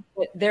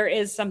 But there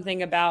is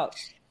something about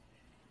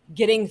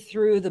getting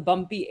through the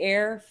bumpy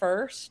air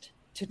first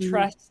to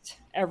trust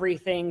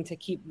everything to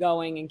keep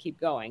going and keep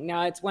going.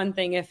 Now, it's one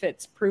thing if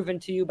it's proven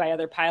to you by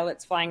other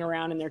pilots flying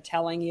around and they're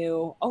telling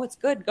you, oh, it's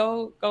good,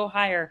 go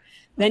higher.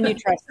 Then you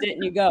trust it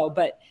and you go.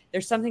 But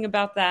there's something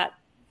about that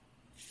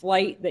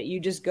flight that you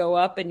just go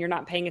up and you're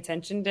not paying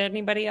attention to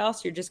anybody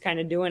else. You're just kind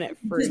of doing it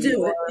for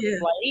your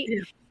flight.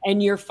 Yeah.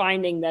 And you're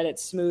finding that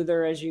it's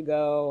smoother as you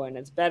go and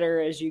it's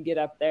better as you get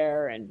up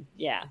there. And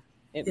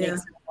it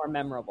makes it a more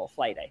memorable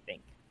flight, I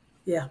think.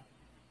 Yeah.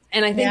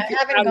 And I think I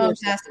haven't gone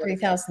past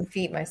 3,000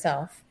 feet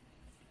myself.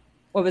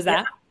 What was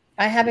that?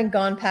 I haven't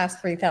gone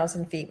past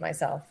 3,000 feet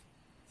myself.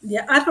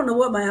 Yeah, I don't know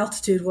what my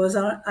altitude was.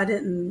 I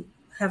didn't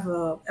have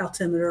a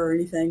altimeter or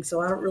anything,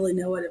 so I don't really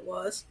know what it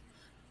was.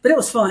 But it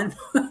was fun.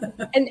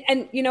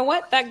 and you know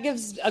what? That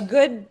gives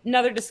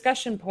another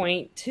discussion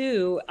point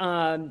too,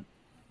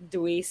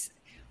 Deweese.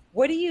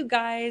 What do you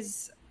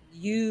guys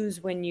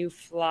use when you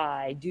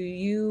fly? Do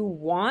you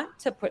want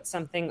to put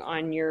something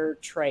on your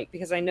trike?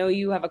 Because I know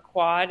you have a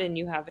quad and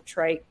you have a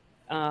trike,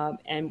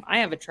 and I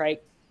have a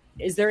trike.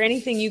 Is there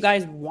anything you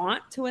guys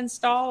want to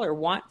install or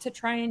want to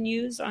try and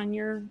use on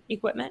your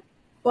equipment?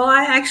 Well,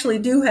 I actually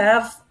do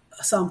have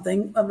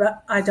something,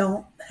 but I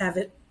don't have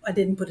it. I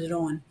didn't put it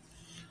on.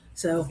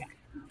 So.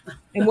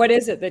 And what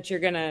is it that you're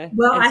gonna?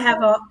 Well, I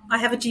have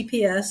a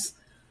GPS,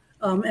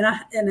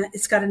 and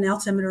it's got an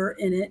altimeter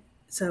in it.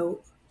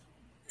 So,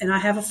 and I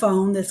have a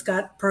phone that's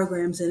got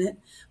programs in it,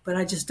 but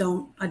I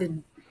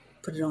didn't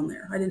put it on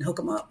there. I didn't hook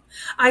them up.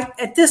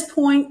 At this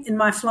point in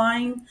my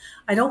flying,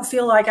 I don't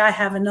feel like I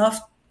have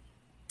enough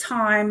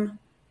time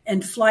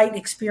and flight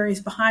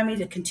experience behind me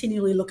to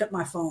continually look at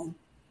my phone.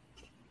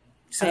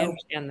 So, I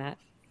understand that.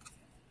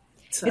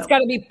 So. It's got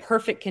to be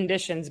perfect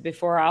conditions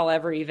before I'll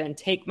ever even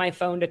take my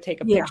phone to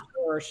take a picture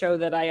or show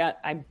that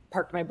I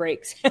parked my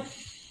brakes.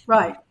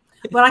 Right.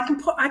 But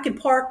I can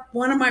park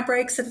one of my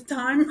brakes at a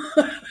time,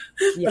 but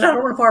I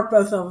don't want to park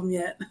both of them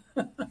yet.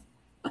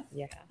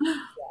 Yeah.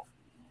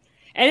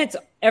 And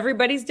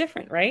everybody's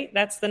different, right?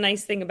 That's the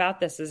nice thing about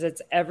this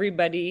is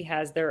everybody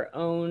has their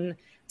own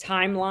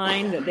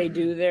timeline that they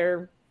do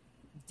their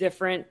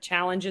different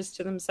challenges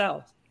to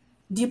themselves.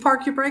 Do you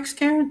park your brakes,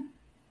 Karen?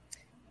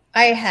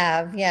 I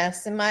have,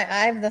 yes. And I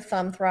have the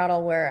thumb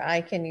throttle where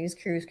I can use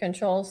cruise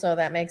control, so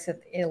that makes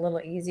it a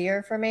little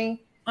easier for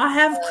me. I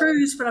have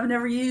cruise, but I've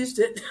never used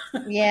it.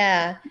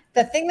 Yeah.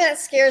 The thing that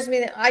scares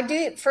me, I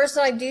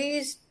do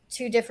use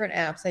 2 different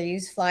apps. I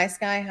use Fly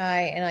Sky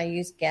High and I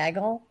use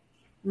Gaggle.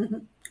 Mm-hmm.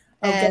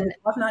 And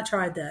I've not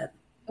tried that.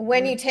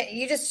 When you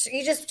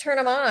just turn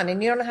them on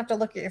and you don't have to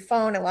look at your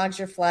phone. It logs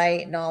your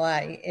flight and all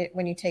that.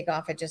 When you take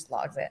off, it just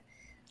logs it.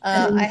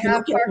 I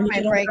have parked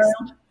my brakes.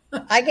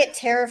 I get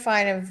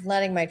terrified of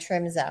letting my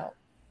trims out.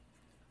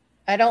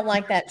 I don't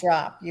like that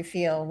drop you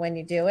feel when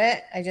you do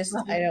it. I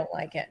don't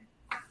like it.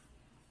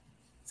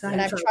 And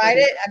I've tried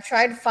it. I've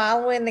tried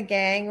following the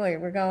gang.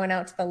 We're going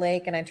out to the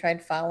lake and I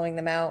tried following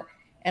them out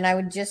and I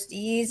would just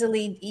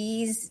easily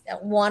ease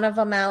one of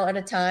them out at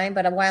a time.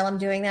 But while I'm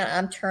doing that,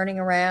 I'm turning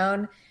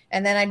around,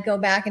 and then I'd go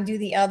back and do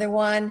the other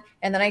one,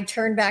 and then I'd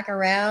turn back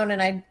around,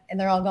 and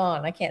they're all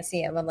gone. I can't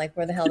see them. I'm like,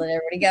 where the hell did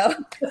everybody go?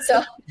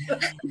 So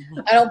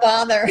I don't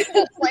bother.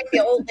 It's like the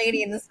old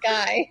lady in the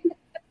sky.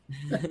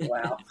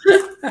 Wow,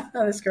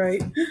 that's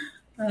great.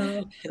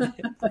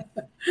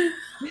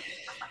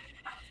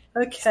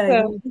 Okay,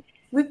 so,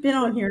 we've been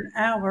on here an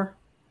hour.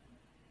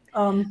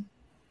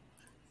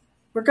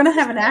 We're going to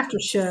have an after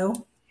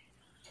show.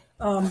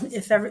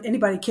 If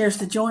anybody cares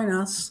to join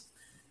us.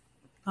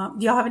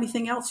 Do y'all have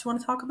anything else you want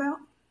to talk about?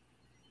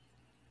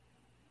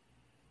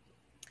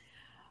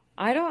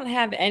 I don't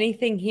have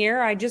anything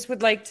here. I just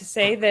would like to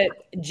say that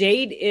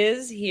Jade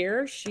is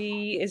here.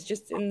 She is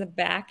just in the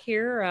back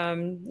here,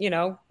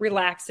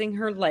 relaxing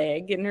her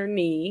leg and her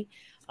knee.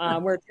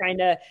 We're trying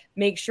to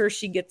make sure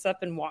she gets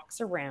up and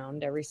walks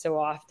around every so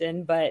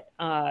often. But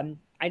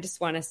I just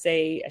want to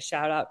say a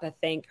shout out to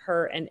thank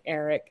her and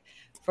Eric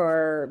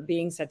for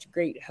being such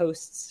great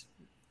hosts.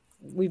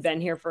 We've been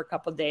here for a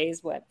couple of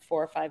days, 4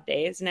 or 5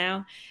 days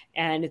now,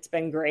 and it's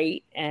been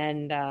great.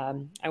 And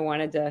I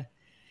wanted to,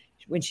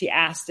 when she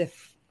asked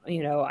if,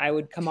 I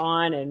would come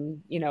on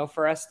and,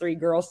 for us 3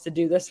 girls to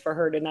do this for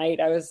her tonight,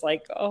 I was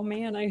like, oh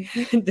man, I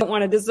don't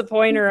want to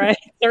disappoint her. It's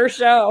her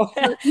show.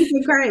 You've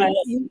been great.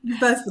 You've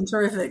both been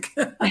terrific.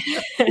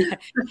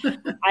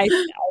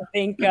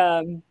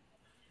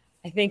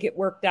 I think it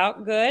worked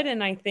out good,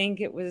 and I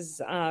think it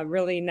was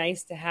really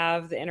nice to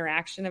have the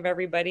interaction of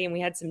everybody. And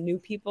we had some new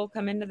people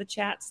come into the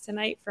chats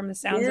tonight from the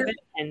sounds of it.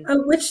 And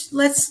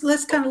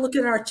let's kind of look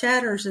at our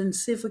chatters and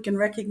see if we can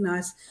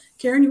recognize.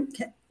 Karen,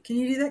 can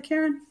you do that,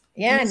 Karen?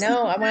 Yeah,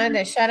 no, I wanted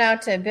to shout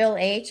out to Bill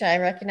H. I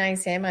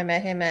recognize him. I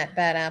met him at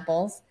Bad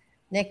Apples.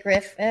 Nick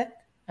Griffith.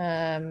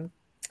 I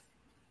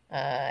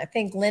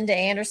think Linda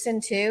Anderson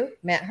too.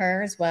 Met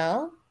her as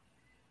well.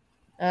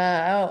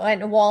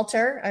 And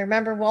Walter. I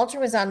remember Walter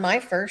was on my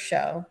first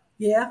show.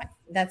 Yeah.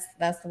 That's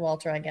the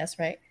Walter, I guess,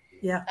 right?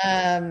 Yeah.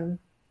 I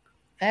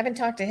haven't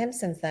talked to him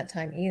since that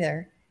time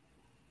either.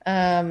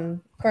 Of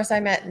course, I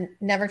met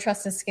Never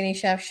Trust a Skinny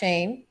Chef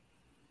Shane.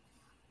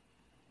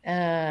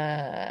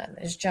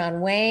 There's John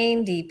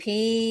Wayne,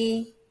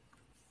 DP.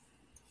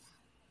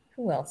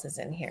 Who else is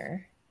in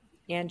here?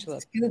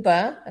 Angela.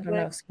 Scuba. I don't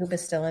know if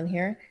Scuba's still in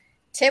here.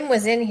 Tim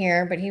was in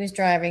here, but he was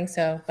driving,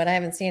 but I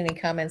haven't seen any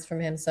comments from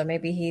him, so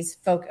maybe he's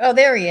focused. Oh,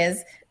 there he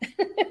is.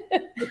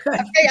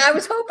 Okay, I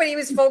was hoping he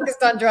was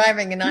focused on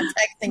driving and not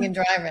texting and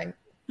driving.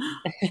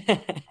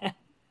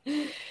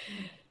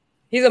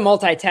 He's a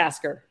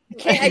multitasker.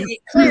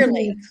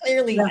 Clearly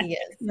he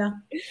is. Yeah.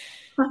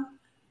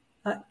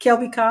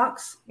 Kelby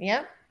Cox.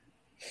 Yep.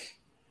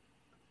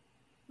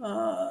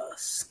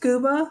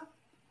 Scuba.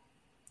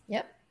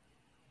 Yep.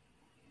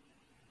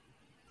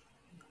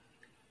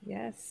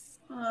 Yes.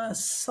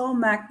 Saw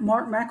Mark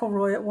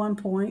McElroy at one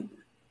point.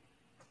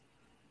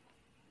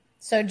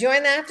 So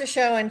join the after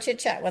show and chit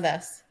chat with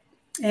us.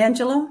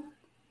 Angela.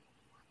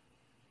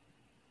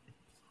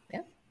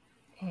 Yep.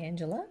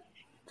 Angela.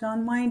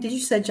 John Wayne. Did you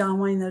say John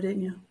Wayne though,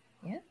 didn't you?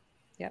 Yeah.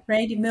 Yep.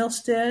 Randy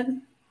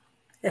Milstead.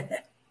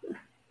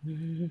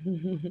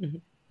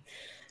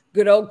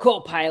 Good old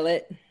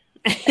co-pilot.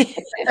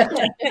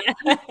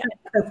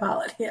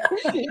 Co-pilot, yeah.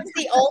 He's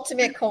the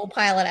ultimate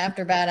co-pilot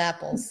after Bad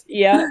Apples.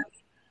 Yeah.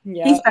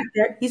 Yeah. He's back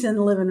there. He's in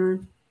the living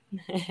room.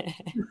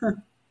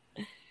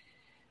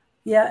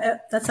 Yeah,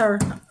 that's our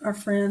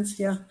friends.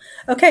 Yeah.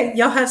 Okay,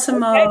 y'all have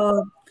some. Okay.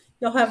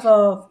 Y'all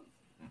have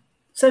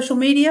social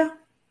media.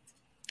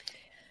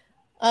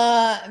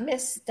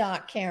 Miss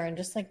Dot Karen,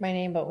 just like my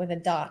name, but with a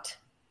dot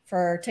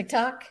for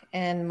TikTok,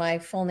 and my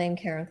full name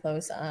Karen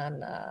Close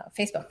on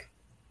Facebook.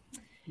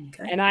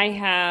 Okay. And I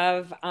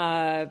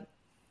have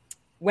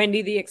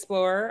Wendy the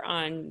Explorer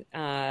on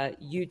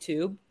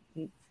YouTube.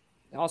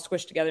 All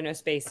squished together, no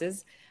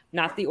spaces.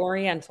 Not the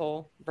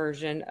Oriental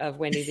version of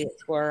Wendy the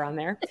Explorer on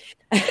there.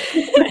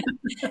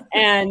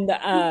 And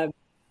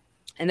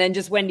then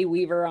just Wendy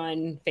Weaver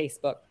on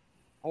Facebook.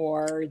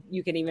 Or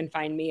you can even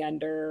find me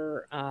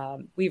under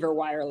Weaver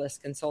Wireless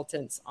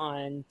Consultants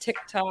on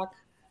TikTok,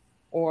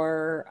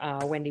 or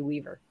Wendy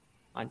Weaver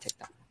on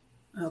TikTok.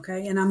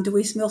 Okay, and I'm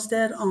Deweese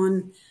Milstead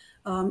on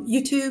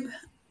YouTube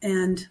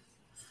and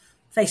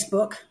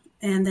Facebook.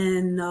 And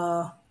then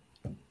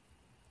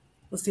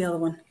what's the other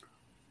one?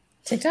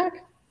 TikTok?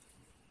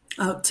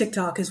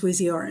 TikTok is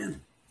WeezyRN.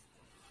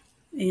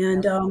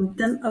 And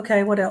then,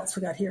 okay, what else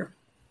we got here?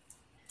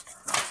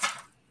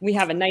 We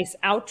have a nice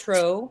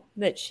outro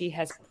that she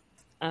has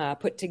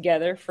put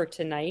together for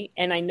tonight.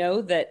 And I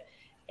know that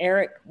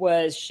Eric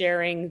was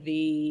sharing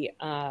the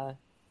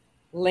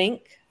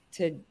link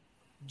to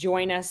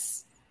join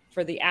us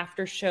for the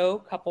after show,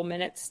 couple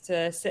minutes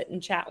to sit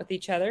and chat with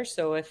each other.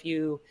 So if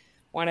you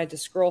wanted to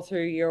scroll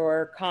through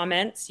your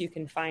comments, you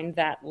can find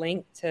that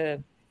link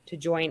to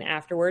join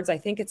afterwards. I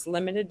think it's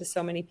limited to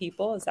so many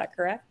people. Is that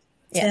correct?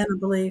 10, I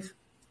believe.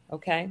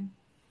 Okay.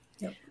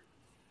 Yep.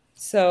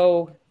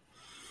 So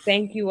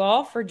thank you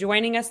all for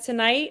joining us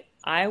tonight.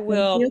 I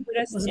will put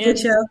us it was a in. good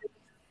show.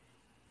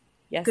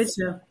 Yes. Good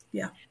show.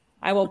 Yeah.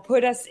 I will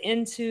put us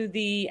into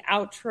the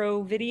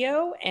outro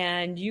video,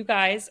 and you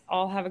guys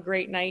all have a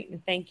great night.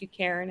 And thank you,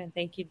 Karen, and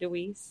thank you,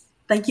 Deweese.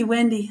 Thank you,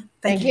 Wendy.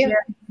 Thank you.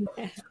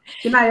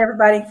 Good night,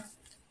 everybody.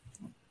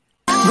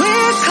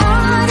 We're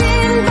caught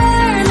in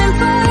burning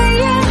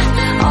fire,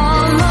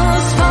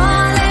 almost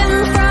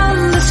falling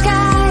from the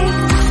sky,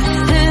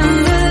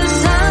 and the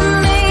sun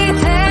may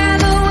tear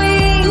the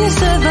wings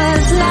of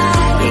us light.